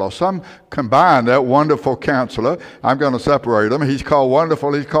counselor. Some combine that, wonderful counselor. I'm going to separate them. He's called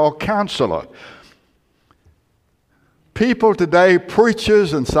wonderful. He's called counselor. People today,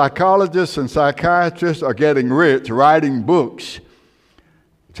 preachers and psychologists and psychiatrists, are getting rich writing books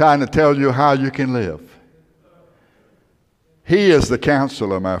trying to tell you how you can live. He is the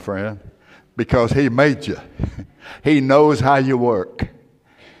counselor, my friend, because he made you. He knows how you work.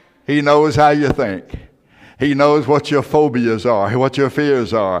 He knows how you think. He knows what your phobias are, what your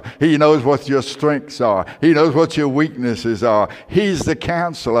fears are. He knows what your strengths are. He knows what your weaknesses are. He's the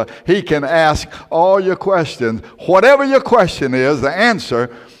counselor. He can ask all your questions. Whatever your question is, the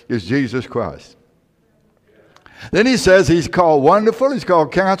answer is Jesus Christ. Then he says he's called wonderful. He's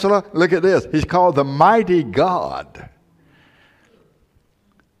called counselor. Look at this. He's called the mighty God.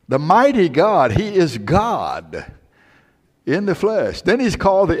 The mighty God. He is God in the flesh. Then he's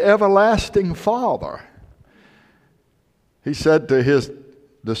called the everlasting Father. He said to his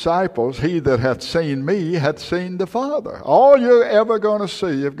disciples, he that hath seen me hath seen the Father. All you're ever going to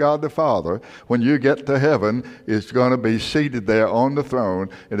see of God the Father when you get to heaven is going to be seated there on the throne,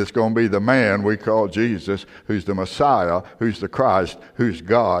 and it's going to be the man we call Jesus, who's the Messiah, who's the Christ, who's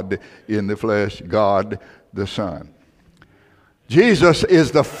God in the flesh, God the Son. Jesus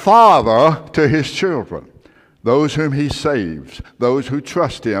is the Father to his children. Those whom he saves, those who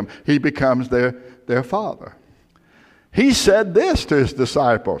trust him, he becomes their Father. He said this to his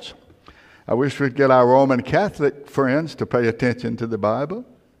disciples. I wish we'd get our Roman Catholic friends to pay attention to the Bible.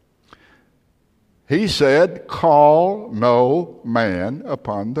 He said, call no man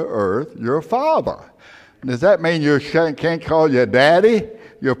upon the earth your father. Does that mean you can't call your daddy?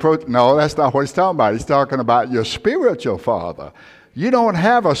 No, that's not what he's talking about. He's talking about your spiritual father. You don't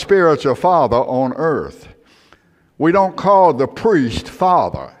have a spiritual father on earth. We don't call the priest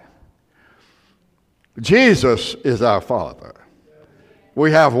father. Jesus is our Father.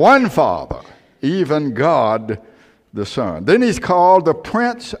 We have one Father, even God the Son. Then he's called the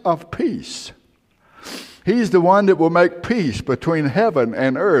Prince of Peace. He's the one that will make peace between heaven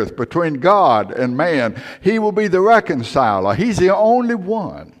and earth, between God and man. He will be the reconciler. He's the only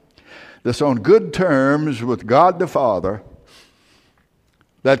one that's on good terms with God the Father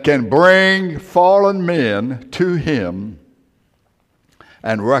that can bring fallen men to him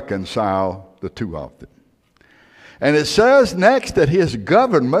and reconcile the two of them. And it says next that his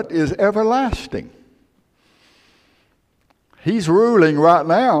government is everlasting. He's ruling right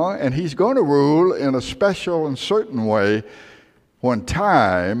now, and he's going to rule in a special and certain way when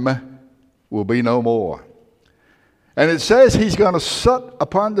time will be no more. And it says he's going to sit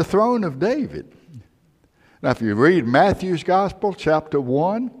upon the throne of David. Now, if you read Matthew's Gospel, chapter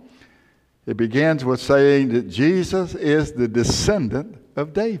 1, it begins with saying that Jesus is the descendant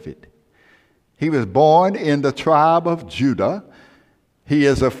of David. He was born in the tribe of Judah. He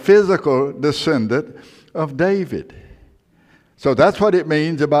is a physical descendant of David. So that's what it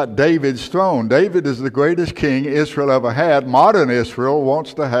means about David's throne. David is the greatest king Israel ever had. Modern Israel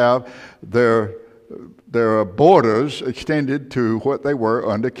wants to have their borders extended to what they were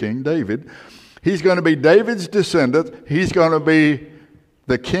under King David. He's going to be David's descendant. He's going to be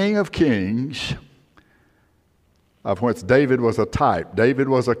the King of Kings, of which David was a type. David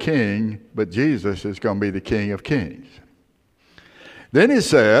was a king, but Jesus is going to be the King of Kings. Then he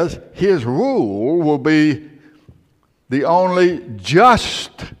says his rule will be the only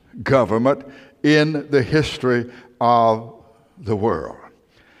just government in the history of the world.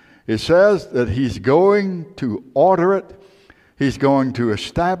 It says that he's going to order it. He's going to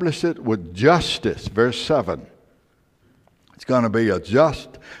establish it with justice. Verse 7. It's going to be a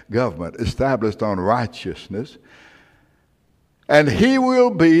just government established on righteousness. And he will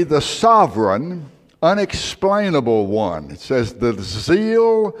be the sovereign, unexplainable one. It says the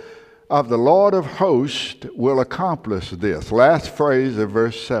zeal of the Lord of hosts will accomplish this. Last phrase of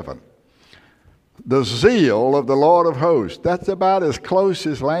verse 7. The zeal of the Lord of hosts. That's about as close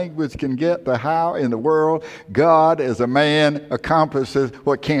as language can get to how in the world God as a man accomplishes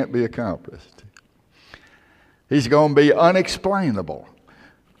what can't be accomplished. He's going to be unexplainable.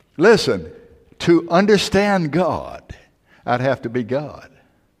 Listen, to understand God, I'd have to be God.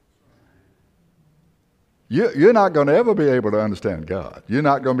 You're not going to ever be able to understand God. You're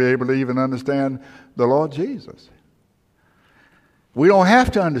not going to be able to even understand the Lord Jesus. We don't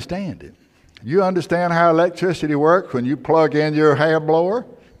have to understand Him. You understand how electricity works when you plug in your hair blower?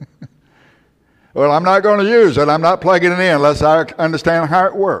 Well, I'm not going to use it. I'm not plugging it in unless I understand how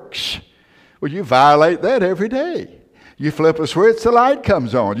it works. Well, you violate that every day. You flip a switch, the light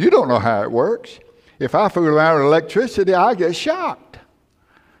comes on. You don't know how it works. If I fool around with electricity, I get shocked.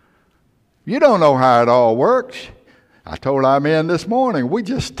 You don't know how it all works. I told our men this morning, we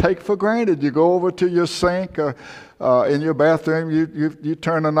just take for granted. You go over to your sink in your bathroom, you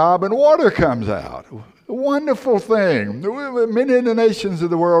turn a knob and water comes out. A wonderful thing. Many of the nations of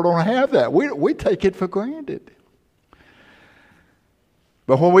the world don't have that. We take it for granted.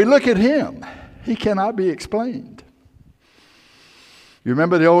 But when we look at Him, He cannot be explained. You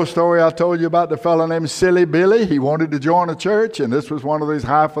remember the old story I told you about the fellow named Silly Billy? He wanted to join a church, and this was one of these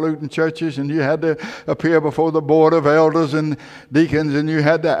highfalutin churches, and you had to appear before the board of elders and deacons, and you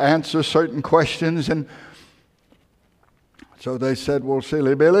had to answer certain questions. And so they said, well,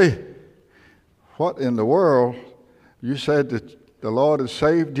 Silly Billy, what in the world? You said that the Lord has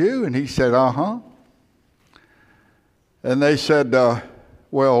saved you? And he said, uh-huh. And they said,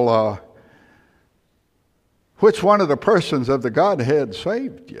 which one of the persons of the Godhead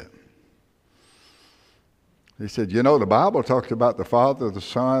saved you? He said, the Bible talks about the Father, the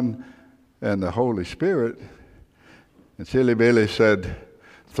Son, and the Holy Spirit. And Silly Billy said,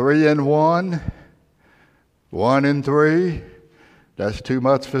 3 in 1, 1 in 3. That's too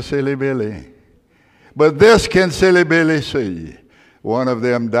much for Silly Billy. But this can Silly Billy see. One of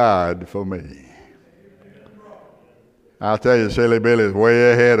them died for me. I'll tell you, Silly Billy is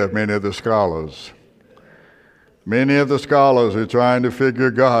way ahead of many of the scholars. Many of the scholars are trying to figure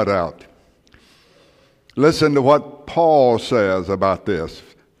God out. Listen to what Paul says about this.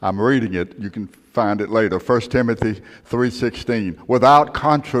 I'm reading it. You can find it later. 1 Timothy 3:16. Without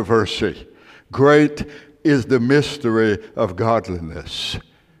controversy, great is the mystery of godliness.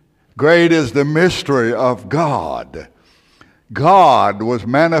 Great is the mystery of God. God was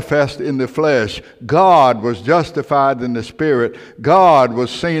manifest in the flesh. God was justified in the Spirit. God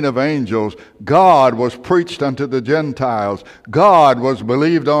was seen of angels. God was preached unto the Gentiles. God was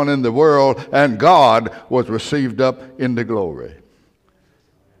believed on in the world, and God was received up into glory.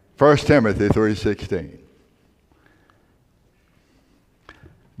 1 Timothy 3:16.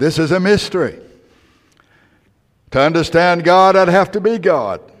 This is a mystery. To understand God, I'd have to be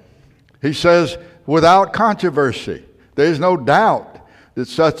God. He says, without controversy. There's no doubt that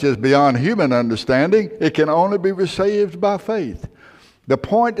such is beyond human understanding. It can only be received by faith. The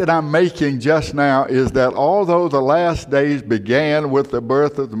point that I'm making just now is that although the last days began with the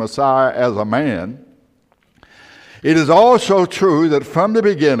birth of the Messiah as a man, it is also true that from the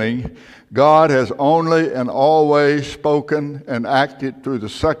beginning, God has only and always spoken and acted through the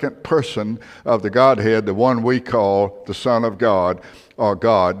second person of the Godhead, the one we call the Son of God, or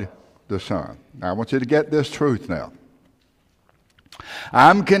God the Son. Now, I want you to get this truth now.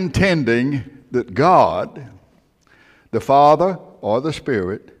 I'm contending that God, the Father or the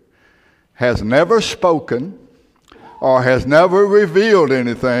Spirit, has never spoken or has never revealed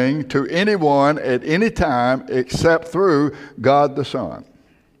anything to anyone at any time except through God the Son.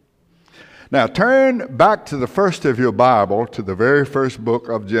 Now turn back to the first of your Bible, to the very first book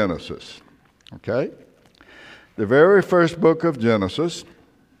of Genesis. Okay? The very first book of Genesis.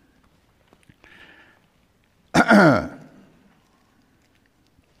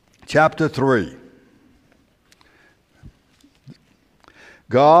 Chapter 3.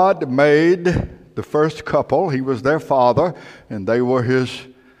 God made the first couple. He was their father, and they were his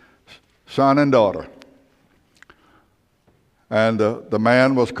son and daughter. And the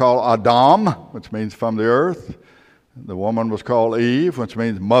man was called Adam, which means from the earth. The woman was called Eve, which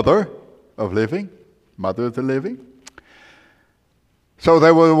means mother of living, mother of the living. So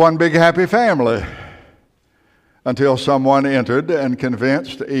they were one big happy family until someone entered and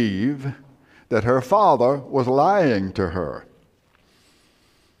convinced Eve that her father was lying to her.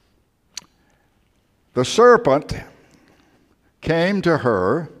 The serpent came to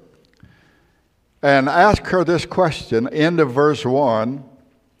her and asked her this question, end of verse 1,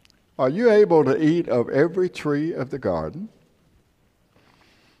 are you able to eat of every tree of the garden?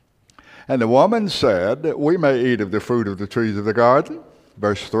 And the woman said, we may eat of the fruit of the trees of the garden.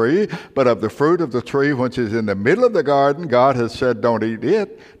 Verse 3, but of the fruit of the tree which is in the middle of the garden, God has said, don't eat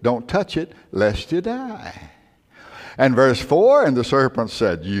it, don't touch it, lest you die. And verse 4, and the serpent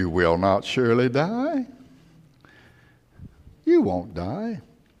said, you will not surely die. You won't die.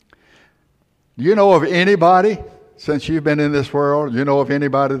 Do you know of anybody, since you've been in this world, you know of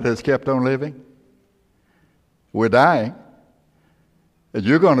anybody that's kept on living? We're dying. And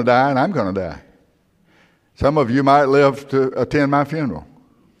you're going to die, and I'm going to die. Some of you might live to attend my funeral.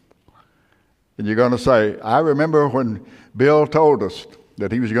 And you're going to say, I remember when Bill told us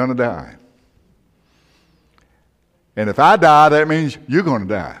that he was going to die. And if I die, that means you're going to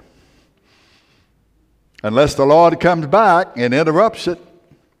die. Unless the Lord comes back and interrupts it.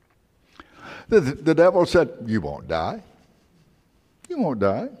 The devil said, you won't die. You won't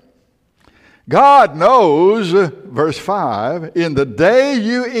die. God knows, verse 5, in the day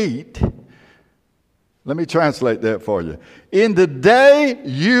you eat, let me translate that for you. In the day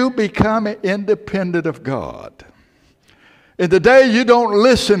you become independent of God. In the day you don't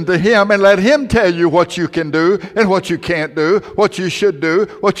listen to Him and let Him tell you what you can do and what you can't do, what you should do,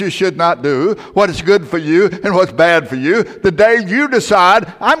 what you should not do, what is good for you and what's bad for you. The day you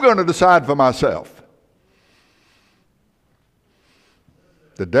decide, I'm going to decide for myself.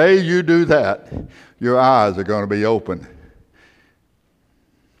 The day you do that, your eyes are going to be open.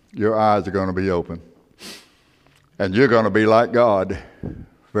 Your eyes are going to be open. And you're going to be like God.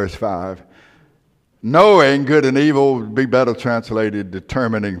 Verse 5. Knowing good and evil would be better translated,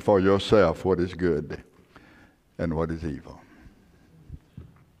 determining for yourself what is good and what is evil.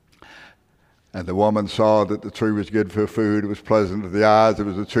 And the woman saw that the tree was good for food. It was pleasant to the eyes. It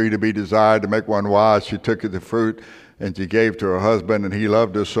was a tree to be desired to make one wise. She took of the fruit and she gave to her husband, and he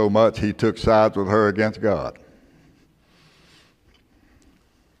loved her so much he took sides with her against God.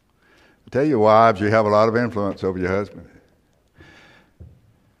 I tell you, wives, you have a lot of influence over your husband.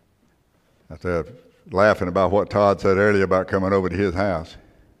 I said, laughing about what Todd said earlier about coming over to his house.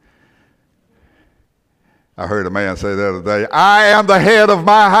 I heard a man say the other day, I am the head of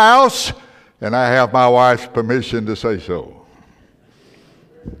my house, and I have my wife's permission to say so.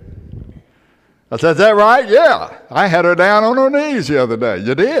 I said, is that right? Yeah. I had her down on her knees the other day.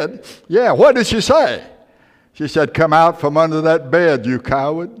 You did? Yeah. What did she say? She said, come out from under that bed, you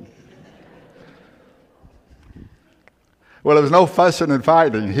coward. Well, there was no fussing and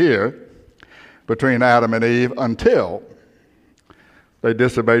fighting here between Adam and Eve until they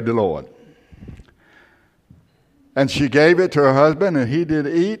disobeyed the Lord. And she gave it to her husband, and he did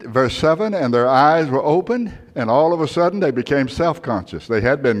eat. Verse 7, and their eyes were opened, and all of a sudden they became self-conscious. They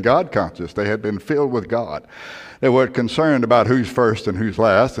had been God-conscious. They had been filled with God. They weren't concerned about who's first and who's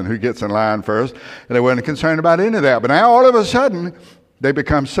last and who gets in line first. And they weren't concerned about any of that. But now all of a sudden they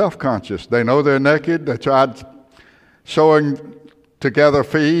become self-conscious. They know they're naked. They tried sewing together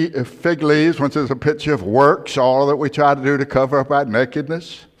fig leaves, which is a picture of works, all that we try to do to cover up our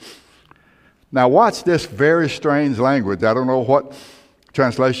nakedness. Now watch this very strange language. I don't know what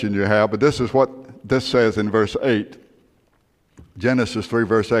translation you have, but this is what this says in verse 8. Genesis 3,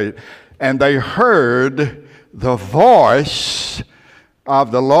 verse 8. And they heard the voice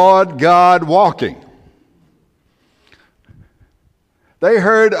of the Lord God walking. They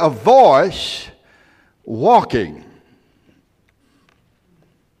heard a voice walking.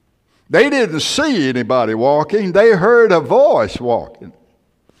 They didn't see anybody walking. They heard a voice walking.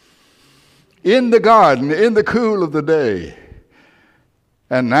 In the garden, in the cool of the day.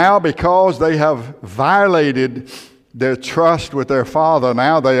 And now because they have violated their trust with their father,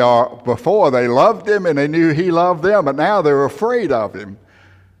 now they are, before they loved him and they knew he loved them, but now they're afraid of him.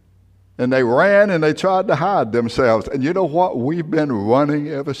 And they ran and they tried to hide themselves. And you know what? We've been running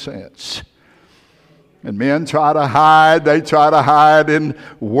ever since. And men try to hide. They try to hide in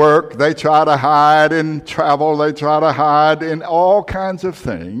work. They try to hide in travel. They try to hide in all kinds of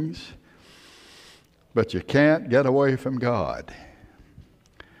things. But you can't get away from God.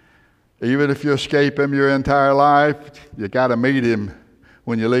 Even if you escape Him your entire life, you got to meet Him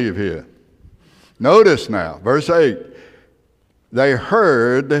when you leave here. Notice now, verse 8. They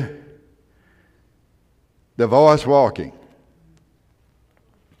heard the voice walking.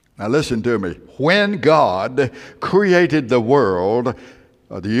 Now listen to me. When God created the world,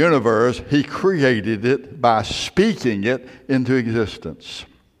 the universe, He created it by speaking it into existence.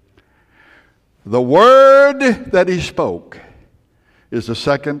 The word that He spoke is the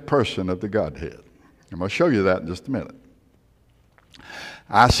second person of the Godhead. I'm going to show you that in just a minute.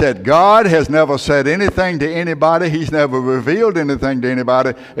 I said God has never said anything to anybody. He's never revealed anything to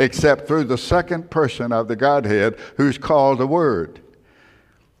anybody except through the second person of the Godhead, who's called the Word.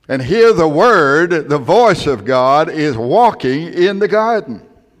 And here the Word, the voice of God, is walking in the garden.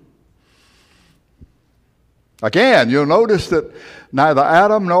 Again, you'll notice that neither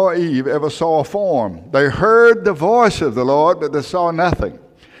Adam nor Eve ever saw a form. They heard the voice of the Lord, but they saw nothing.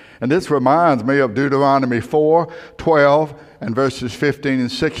 And this reminds me of Deuteronomy 4:12 and verses 15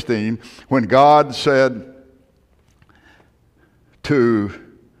 and 16, when God said to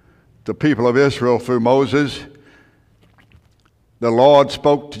the people of Israel through Moses, the Lord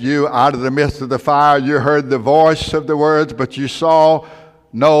spoke to you out of the midst of the fire. You heard the voice of the words, but you saw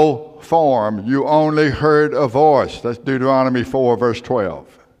no form. You only heard a voice. That's Deuteronomy 4, verse 12.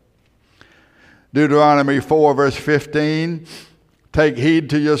 Deuteronomy 4, verse 15. Take heed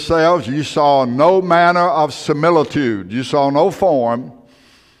to yourselves. You saw no manner of similitude. You saw no form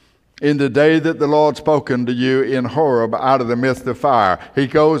in the day that the Lord spoken to you in Horeb out of the midst of fire. He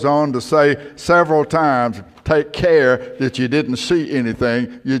goes on to say several times, take care that you didn't see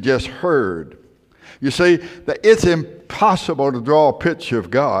anything, you just heard. You see, that it's impossible to draw a picture of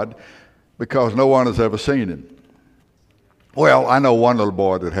God because no one has ever seen Him. Well, I know one little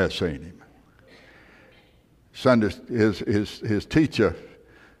boy that has seen Him. His teacher,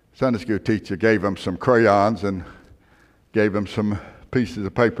 Sunday school teacher, gave him some crayons and gave him some pieces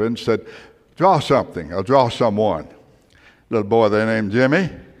of paper and said, draw something, or draw someone. Little boy there named Jimmy.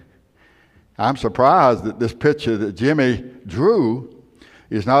 I'm surprised that this picture that Jimmy drew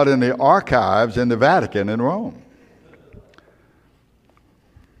is not in the archives in the Vatican in Rome.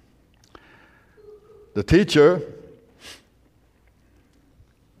 The teacher,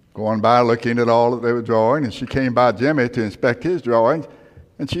 going by looking at all that they were drawing, and she came by Jimmy to inspect his drawings,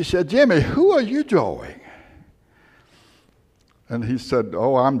 and she said, Jimmy, who are you drawing? And he said,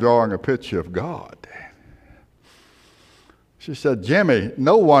 oh, I'm drawing a picture of God. She said, Jimmy,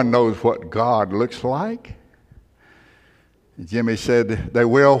 no one knows what God looks like. And Jimmy said, they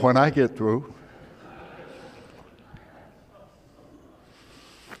will when I get through.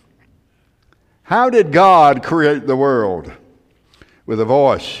 How did God create the world? With a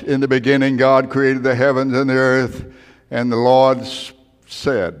voice. In the beginning, God created the heavens and the earth, and the Lord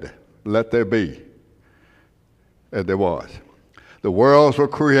said, let there be. And there was. The worlds were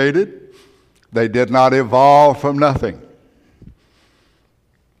created. They did not evolve from nothing.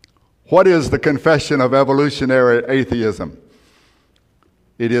 What is the confession of evolutionary atheism?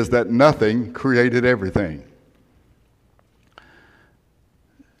 It is that nothing created everything.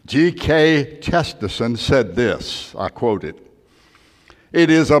 G.K. Chesterton said this, I quote it, it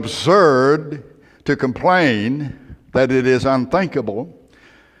is absurd to complain that it is unthinkable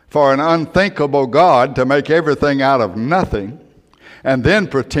for an unthinkable God to make everything out of nothing and then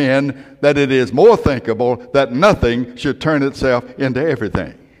pretend that it is more thinkable that nothing should turn itself into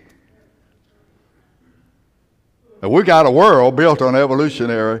everything. Now, we got a world built on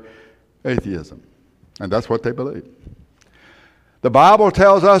evolutionary atheism, and that's what they believe. The Bible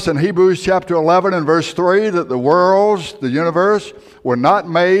tells us in Hebrews chapter 11 and verse 3 that the worlds, the universe, were not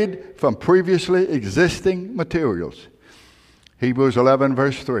made from previously existing materials. Hebrews 11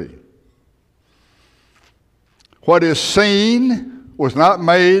 verse 3. What is seen was not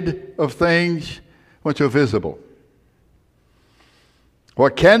made of things which are visible.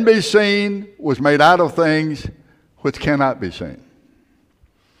 What can be seen was made out of things which cannot be seen.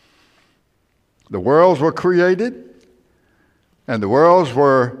 The worlds were created, and the worlds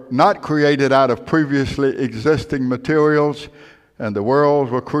were not created out of previously existing materials, and the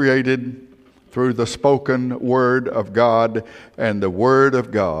worlds were created through the spoken Word of God, and the Word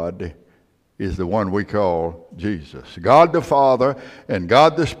of God is the one we call Jesus. God the Father and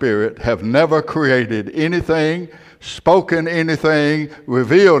God the Spirit have never created anything, spoken anything,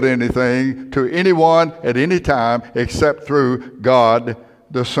 revealed anything to anyone at any time except through God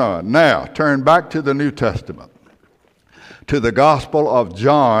the Son. Now, turn back to the New Testament, to the Gospel of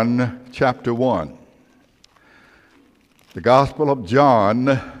John, chapter 1. The Gospel of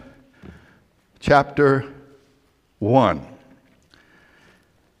John, chapter 1.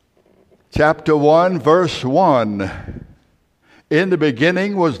 Chapter 1, verse 1. In the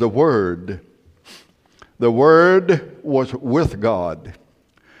beginning was the Word. The Word was with God,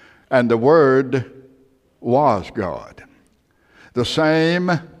 and the Word was God. The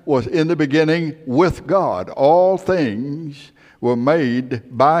same was in the beginning with God. All things were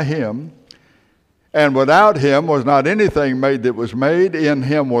made by Him, and without Him was not anything made that was made. In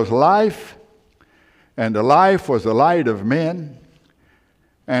Him was life, and the life was the light of men.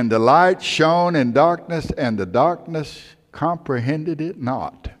 And the light shone in darkness, and the darkness comprehended it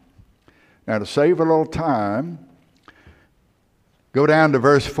not. Now, to save a little time, go down to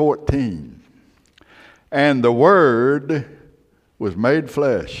verse 14. And the Word was made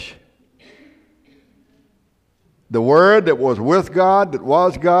flesh. The Word that was with God, that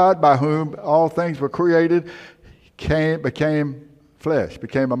was God, by whom all things were created, became flesh,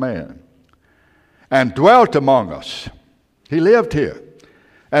 became a man, and dwelt among us. He lived here.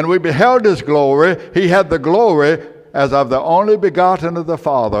 And we beheld His glory. He had the glory as of the only begotten of the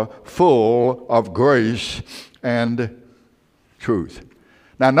Father, full of grace and truth.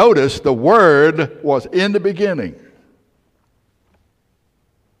 Now notice, the Word was in the beginning.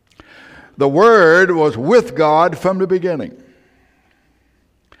 The Word was with God from the beginning.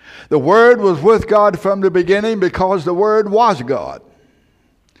 The Word was with God from the beginning because the Word was God.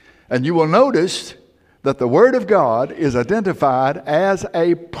 And you will notice that the Word of God is identified as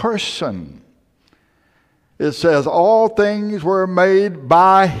a person. It says all things were made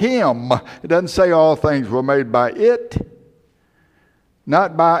by Him. It doesn't say all things were made by it,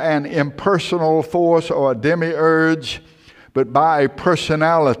 not by an impersonal force or a demiurge, but by a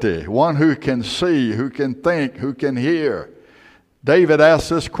personality, one who can see, who can think, who can hear. David asked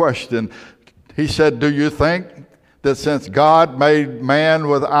this question. He said, do you think that since God made man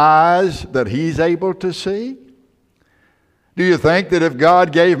with eyes, that he's able to see? Do you think that if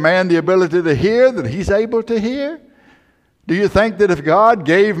God gave man the ability to hear, that he's able to hear? Do you think that if God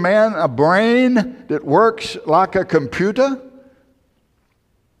gave man a brain that works like a computer,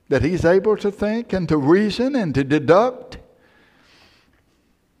 that he's able to think and to reason and to deduct?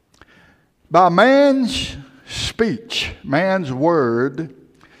 By man's speech, man's word,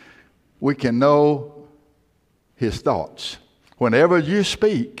 we can know his thoughts. Whenever you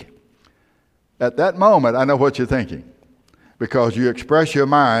speak, at that moment, I know what you're thinking, because you express your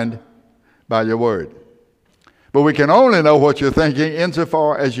mind by your word. But we can only know what you're thinking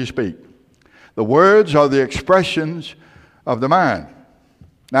insofar as you speak. The words are the expressions of the mind.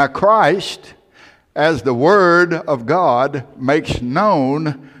 Now, Christ, as the Word of God, makes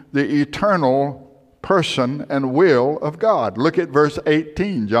known the eternal person and will of God. Look at verse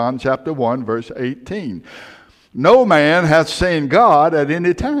 18, John chapter 1, verse 18. No man hath seen God at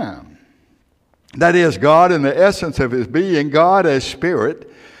any time. That is, God in the essence of His being, God as Spirit,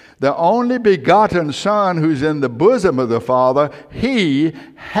 the only begotten Son who's in the bosom of the Father, He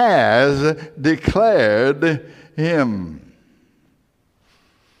has declared Him.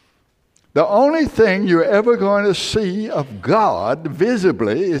 The only thing you're ever going to see of God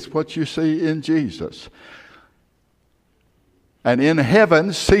visibly is what you see in Jesus. And in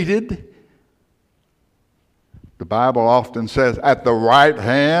heaven, seated, the Bible often says, at the right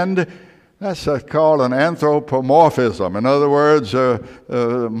hand. That's called an anthropomorphism. In other words,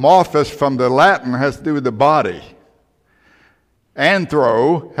 morphos from the Latin has to do with the body.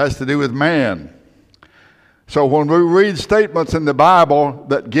 Anthro has to do with man. So when we read statements in the Bible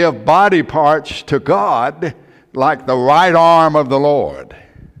that give body parts to God, like the right arm of the Lord,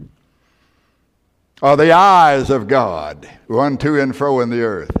 or the eyes of God run to and fro in the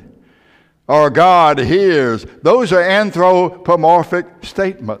earth, or God hears, those are anthropomorphic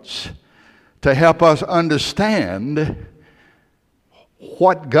statements to help us understand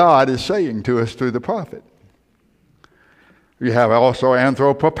what God is saying to us through the prophet. You have also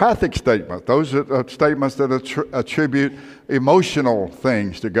anthropopathic statements. Those are statements that attribute emotional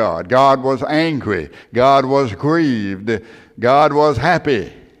things to God. God was angry. God was grieved. God was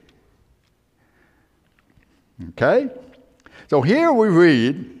happy. Okay? So here we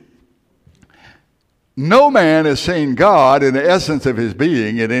read, no man has seen God in the essence of His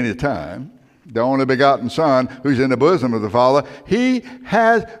being at any time. the only begotten Son, who's in the bosom of the Father, he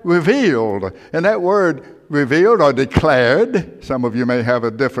has revealed. And that word revealed or declared, some of you may have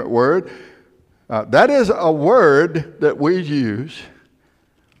a different word, that is a word that we use,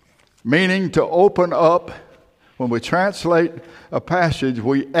 meaning to open up. When we translate a passage,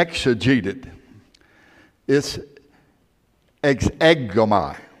 we exegete it. It's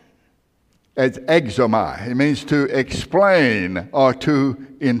exegomai. It's exomai. It means to explain or to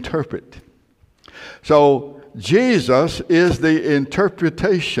interpret. So Jesus is the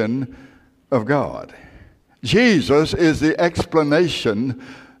interpretation of God. Jesus is the explanation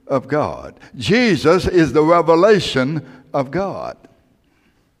of God. Jesus is the revelation of God.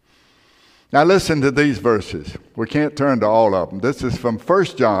 Now listen to these verses. We can't turn to all of them. This is from 1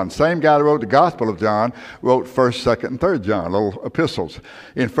 John. Same guy that wrote the Gospel of John wrote 1st, 2nd, and 3rd John, little epistles.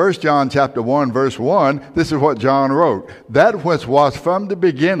 In 1 John chapter 1, verse 1, this is what John wrote. That which was from the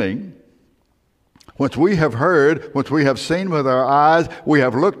beginning, which we have heard, which we have seen with our eyes, we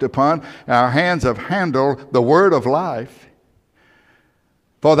have looked upon, our hands have handled the word of life.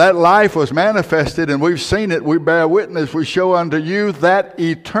 For that life was manifested, and we've seen it, we bear witness, we show unto you that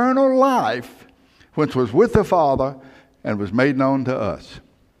eternal life, which was with the Father and was made known to us.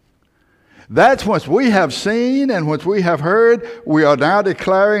 That's what we have seen and what we have heard, we are now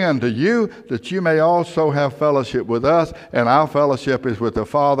declaring unto you, that you may also have fellowship with us, and our fellowship is with the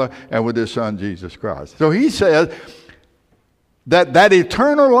Father and with His Son, Jesus Christ. So he says that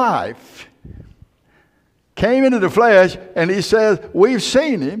eternal life came into the flesh, and he says, we've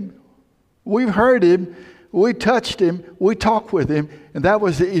seen him, we've heard him, we touched him, we talked with him, and that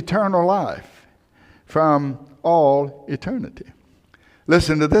was the eternal life from all eternity.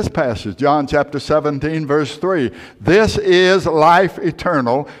 Listen to this passage, John chapter 17, verse 3. This is life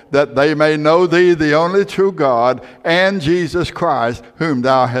eternal, that they may know thee, the only true God, and Jesus Christ, whom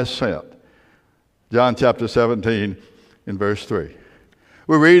thou hast sent. John chapter 17, in verse 3.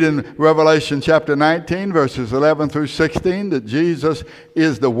 We read in Revelation chapter 19, verses 11 through 16, that Jesus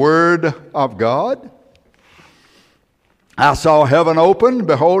is the Word of God. I saw heaven open.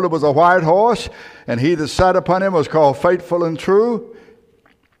 Behold, it was a white horse, and he that sat upon him was called Faithful and True.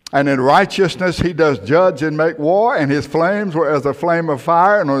 And in righteousness he does judge and make war, and his flames were as a flame of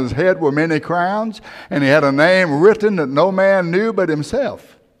fire, and on his head were many crowns, and he had a name written that no man knew but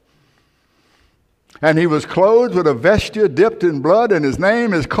himself. And he was clothed with a vesture dipped in blood, and his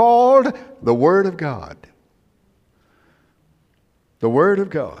name is called the Word of God. The Word of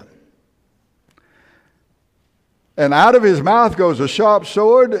God. And out of his mouth goes a sharp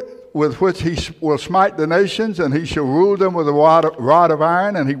sword, with which he will smite the nations, and he shall rule them with a rod of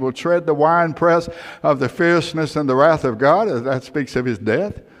iron, and he will tread the winepress of the fierceness and the wrath of God. That speaks of his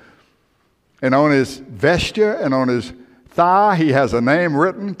death. And on his vesture and on his thigh he has a name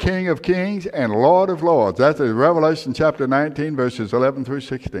written, King of Kings and Lord of Lords. That's in Revelation chapter 19, verses 11 through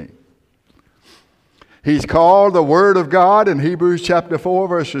 16. He's called the Word of God in Hebrews chapter 4,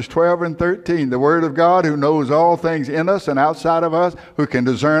 verses 12 and 13. The Word of God, who knows all things in us and outside of us, who can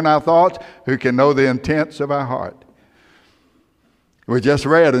discern our thoughts, who can know the intents of our heart. We just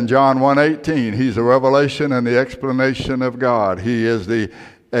read in John 1:18, he's the revelation and the explanation of God. He is the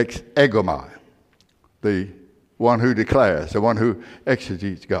egomai, the one who declares, the one who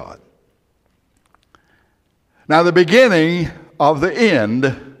exegetes God. Now the beginning of the end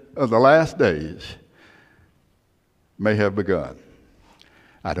of the last days may have begun.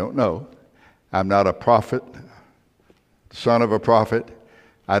 I don't know. I'm not a prophet, son of a prophet.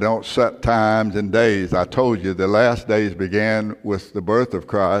 I don't set times and days. I told you the last days began with the birth of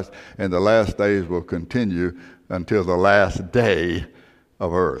Christ, and the last days will continue until the last day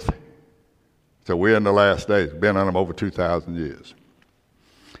of earth. So we're in the last days. We've been in them over 2,000 years.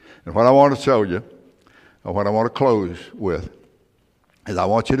 And what I want to show you, or what I want to close with, is I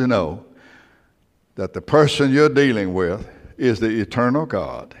want you to know that the person you're dealing with is the eternal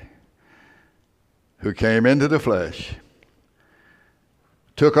God who came into the flesh,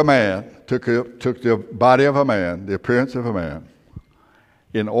 took a man, took the body of a man, the appearance of a man,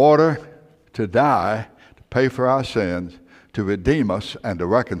 in order to die, to pay for our sins, to redeem us, and to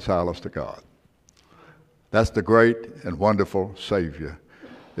reconcile us to God. That's the great and wonderful Savior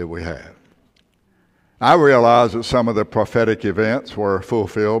that we have. I realize that some of the prophetic events were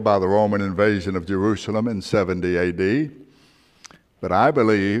fulfilled by the Roman invasion of Jerusalem in 70 AD. But I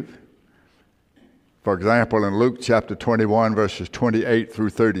believe, for example, in Luke chapter 21, verses 28 through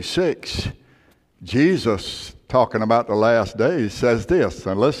 36, Jesus, talking about the last days, says this,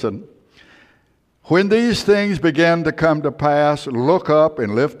 and listen, when these things begin to come to pass, look up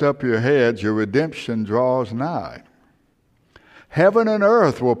and lift up your heads, your redemption draws nigh. Heaven and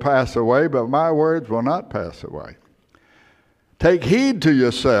earth will pass away, but my words will not pass away. Take heed to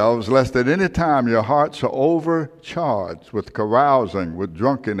yourselves, lest at any time your hearts are overcharged with carousing, with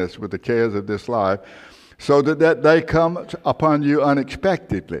drunkenness, with the cares of this life, so that they come upon you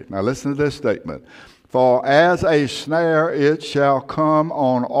unexpectedly. Now listen to this statement. For as a snare it shall come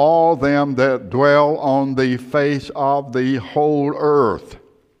on all them that dwell on the face of the whole earth.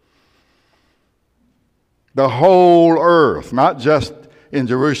 The whole earth, not just in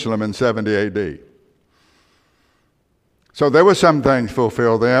Jerusalem in 70 AD. So there were some things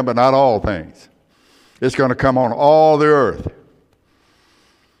fulfilled there, but not all things. It's going to come on all the earth.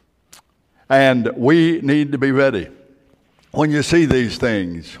 And we need to be ready. When you see these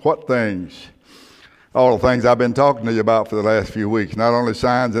things, what things? All the things I've been talking to you about for the last few weeks. Not only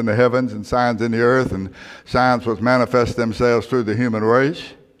signs in the heavens and signs in the earth and signs which manifest themselves through the human race.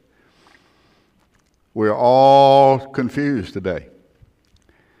 We're all confused today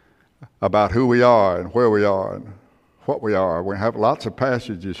about who we are and where we are and what we are. We have lots of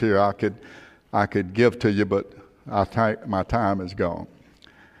passages here I could give to you, but my time is gone.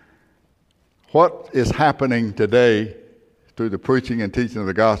 What is happening today through the preaching and teaching of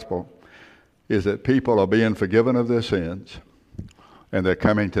the gospel is that people are being forgiven of their sins, and they're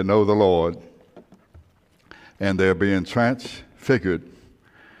coming to know the Lord, and they're being transfigured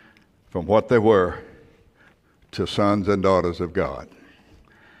from what they were to sons and daughters of God.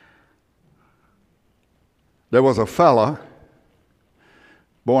 There was a fella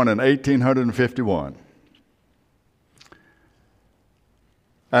born in 1851,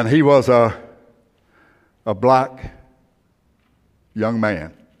 and he was a black young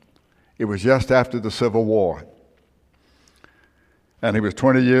man. It was just after the Civil War, and he was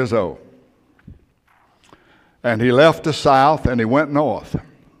 20 years old. And he left the South and he went north,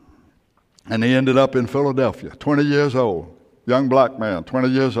 and he ended up in Philadelphia, 20 years old, young black man, 20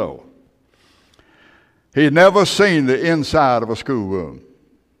 years old. He'd never seen the inside of a schoolroom,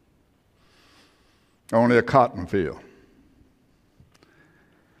 only a cotton field.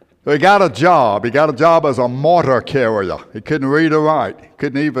 So he got a job. He got a job as a mortar carrier. He couldn't read or write. He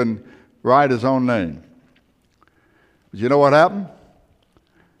couldn't even write his own name. But you know what happened?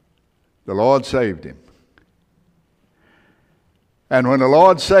 The Lord saved him. And when the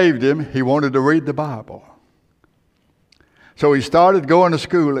Lord saved him, he wanted to read the Bible. So he started going to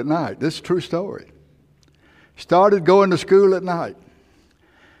school at night. This is a true story. Started going to school at night.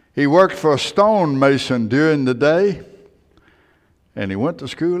 He worked for a stonemason during the day, and he went to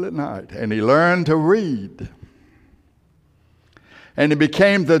school at night, and he learned to read. And he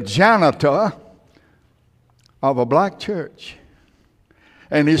became the janitor of a black church.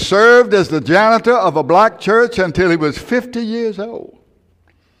 And he served as the janitor of a black church until he was 50 years old.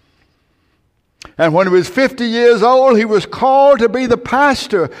 And when he was 50 years old, he was called to be the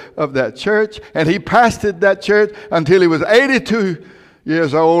pastor of that church. And he pastored that church until he was 82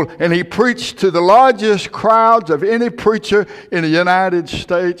 years old. And he preached to the largest crowds of any preacher in the United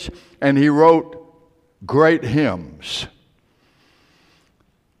States. And he wrote great hymns.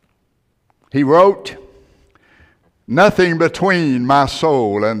 He wrote, "Nothing between my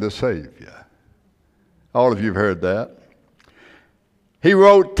soul and the Savior." All of you have heard that. He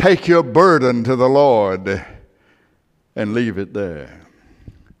wrote, "Take your burden to the Lord and leave it there."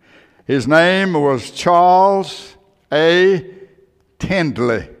 His name was Charles A.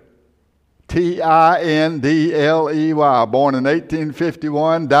 Tindley, Tindley, born in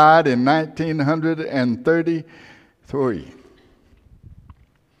 1851, died in 1933.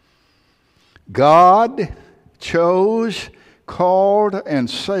 God chose, called, and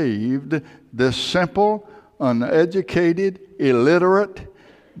saved this simple, uneducated, illiterate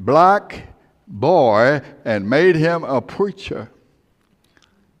black boy and made him a preacher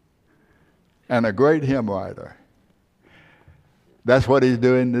and a great hymn writer. That's what he's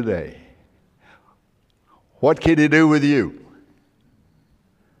doing today. What could he do with you?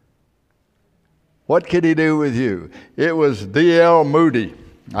 What could he do with you? It was D.L. Moody.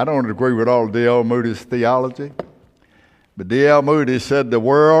 I don't agree with all D.L. Moody's theology, but D.L. Moody said the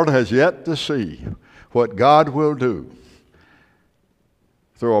world has yet to see what God will do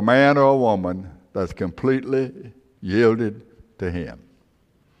through a man or a woman that's completely yielded to Him.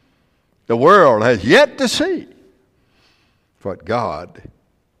 The world has yet to see what God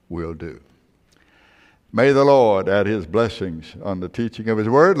will do. May the Lord add His blessings on the teaching of His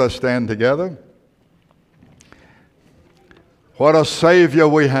Word. Let's stand together. What a Savior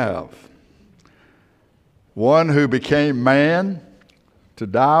we have. One who became man to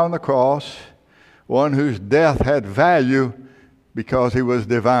die on the cross. One whose death had value because He was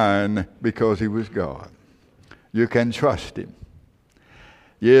divine, because He was God. You can trust Him.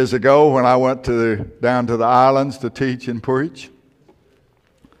 Years ago, when I went down to the islands to teach and preach,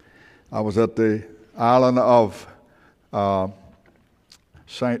 I was at the island of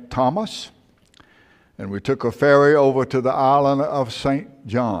St. Thomas, and we took a ferry over to the island of St.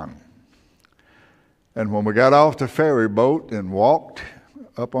 John. And when we got off the ferry boat and walked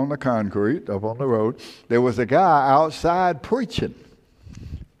up on the concrete, up on the road, there was a guy outside preaching.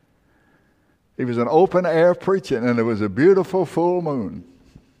 He was an open air preaching, and it was a beautiful full moon.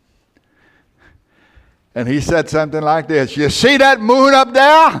 And he said something like this, "You see that moon up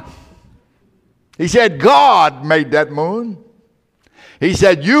there?" He said, "God made that moon." He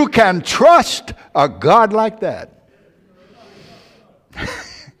said, "You can trust a God like that."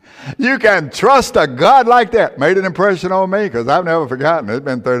 You can trust a God like that. Made an impression on me because I've never forgotten it. It's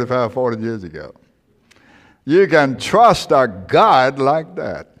been 35, 40 years ago. You can trust a God like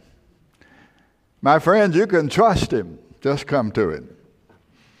that. My friends, you can trust Him. Just come to it.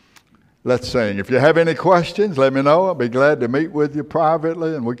 Let's sing. If you have any questions, let me know. I'll be glad to meet with you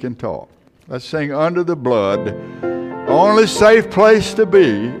privately and we can talk. Let's sing Under the Blood. The only safe place to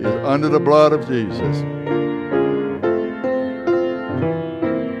be is under the blood of Jesus.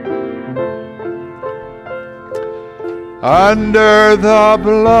 Under the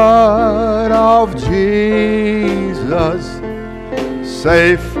blood of Jesus,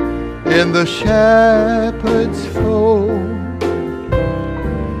 safe in the shepherd's fold.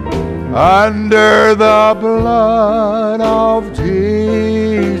 Under the blood of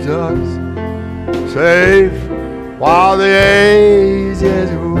Jesus, safe while the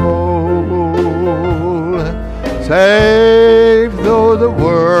ages roll. Safe though the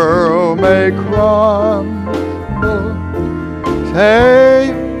world may crumble,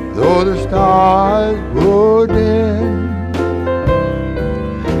 safe though the stars grow dim.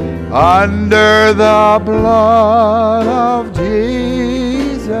 Under the blood of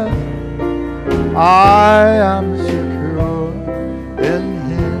Jesus, I am secure in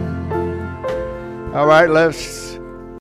Him. All right, let's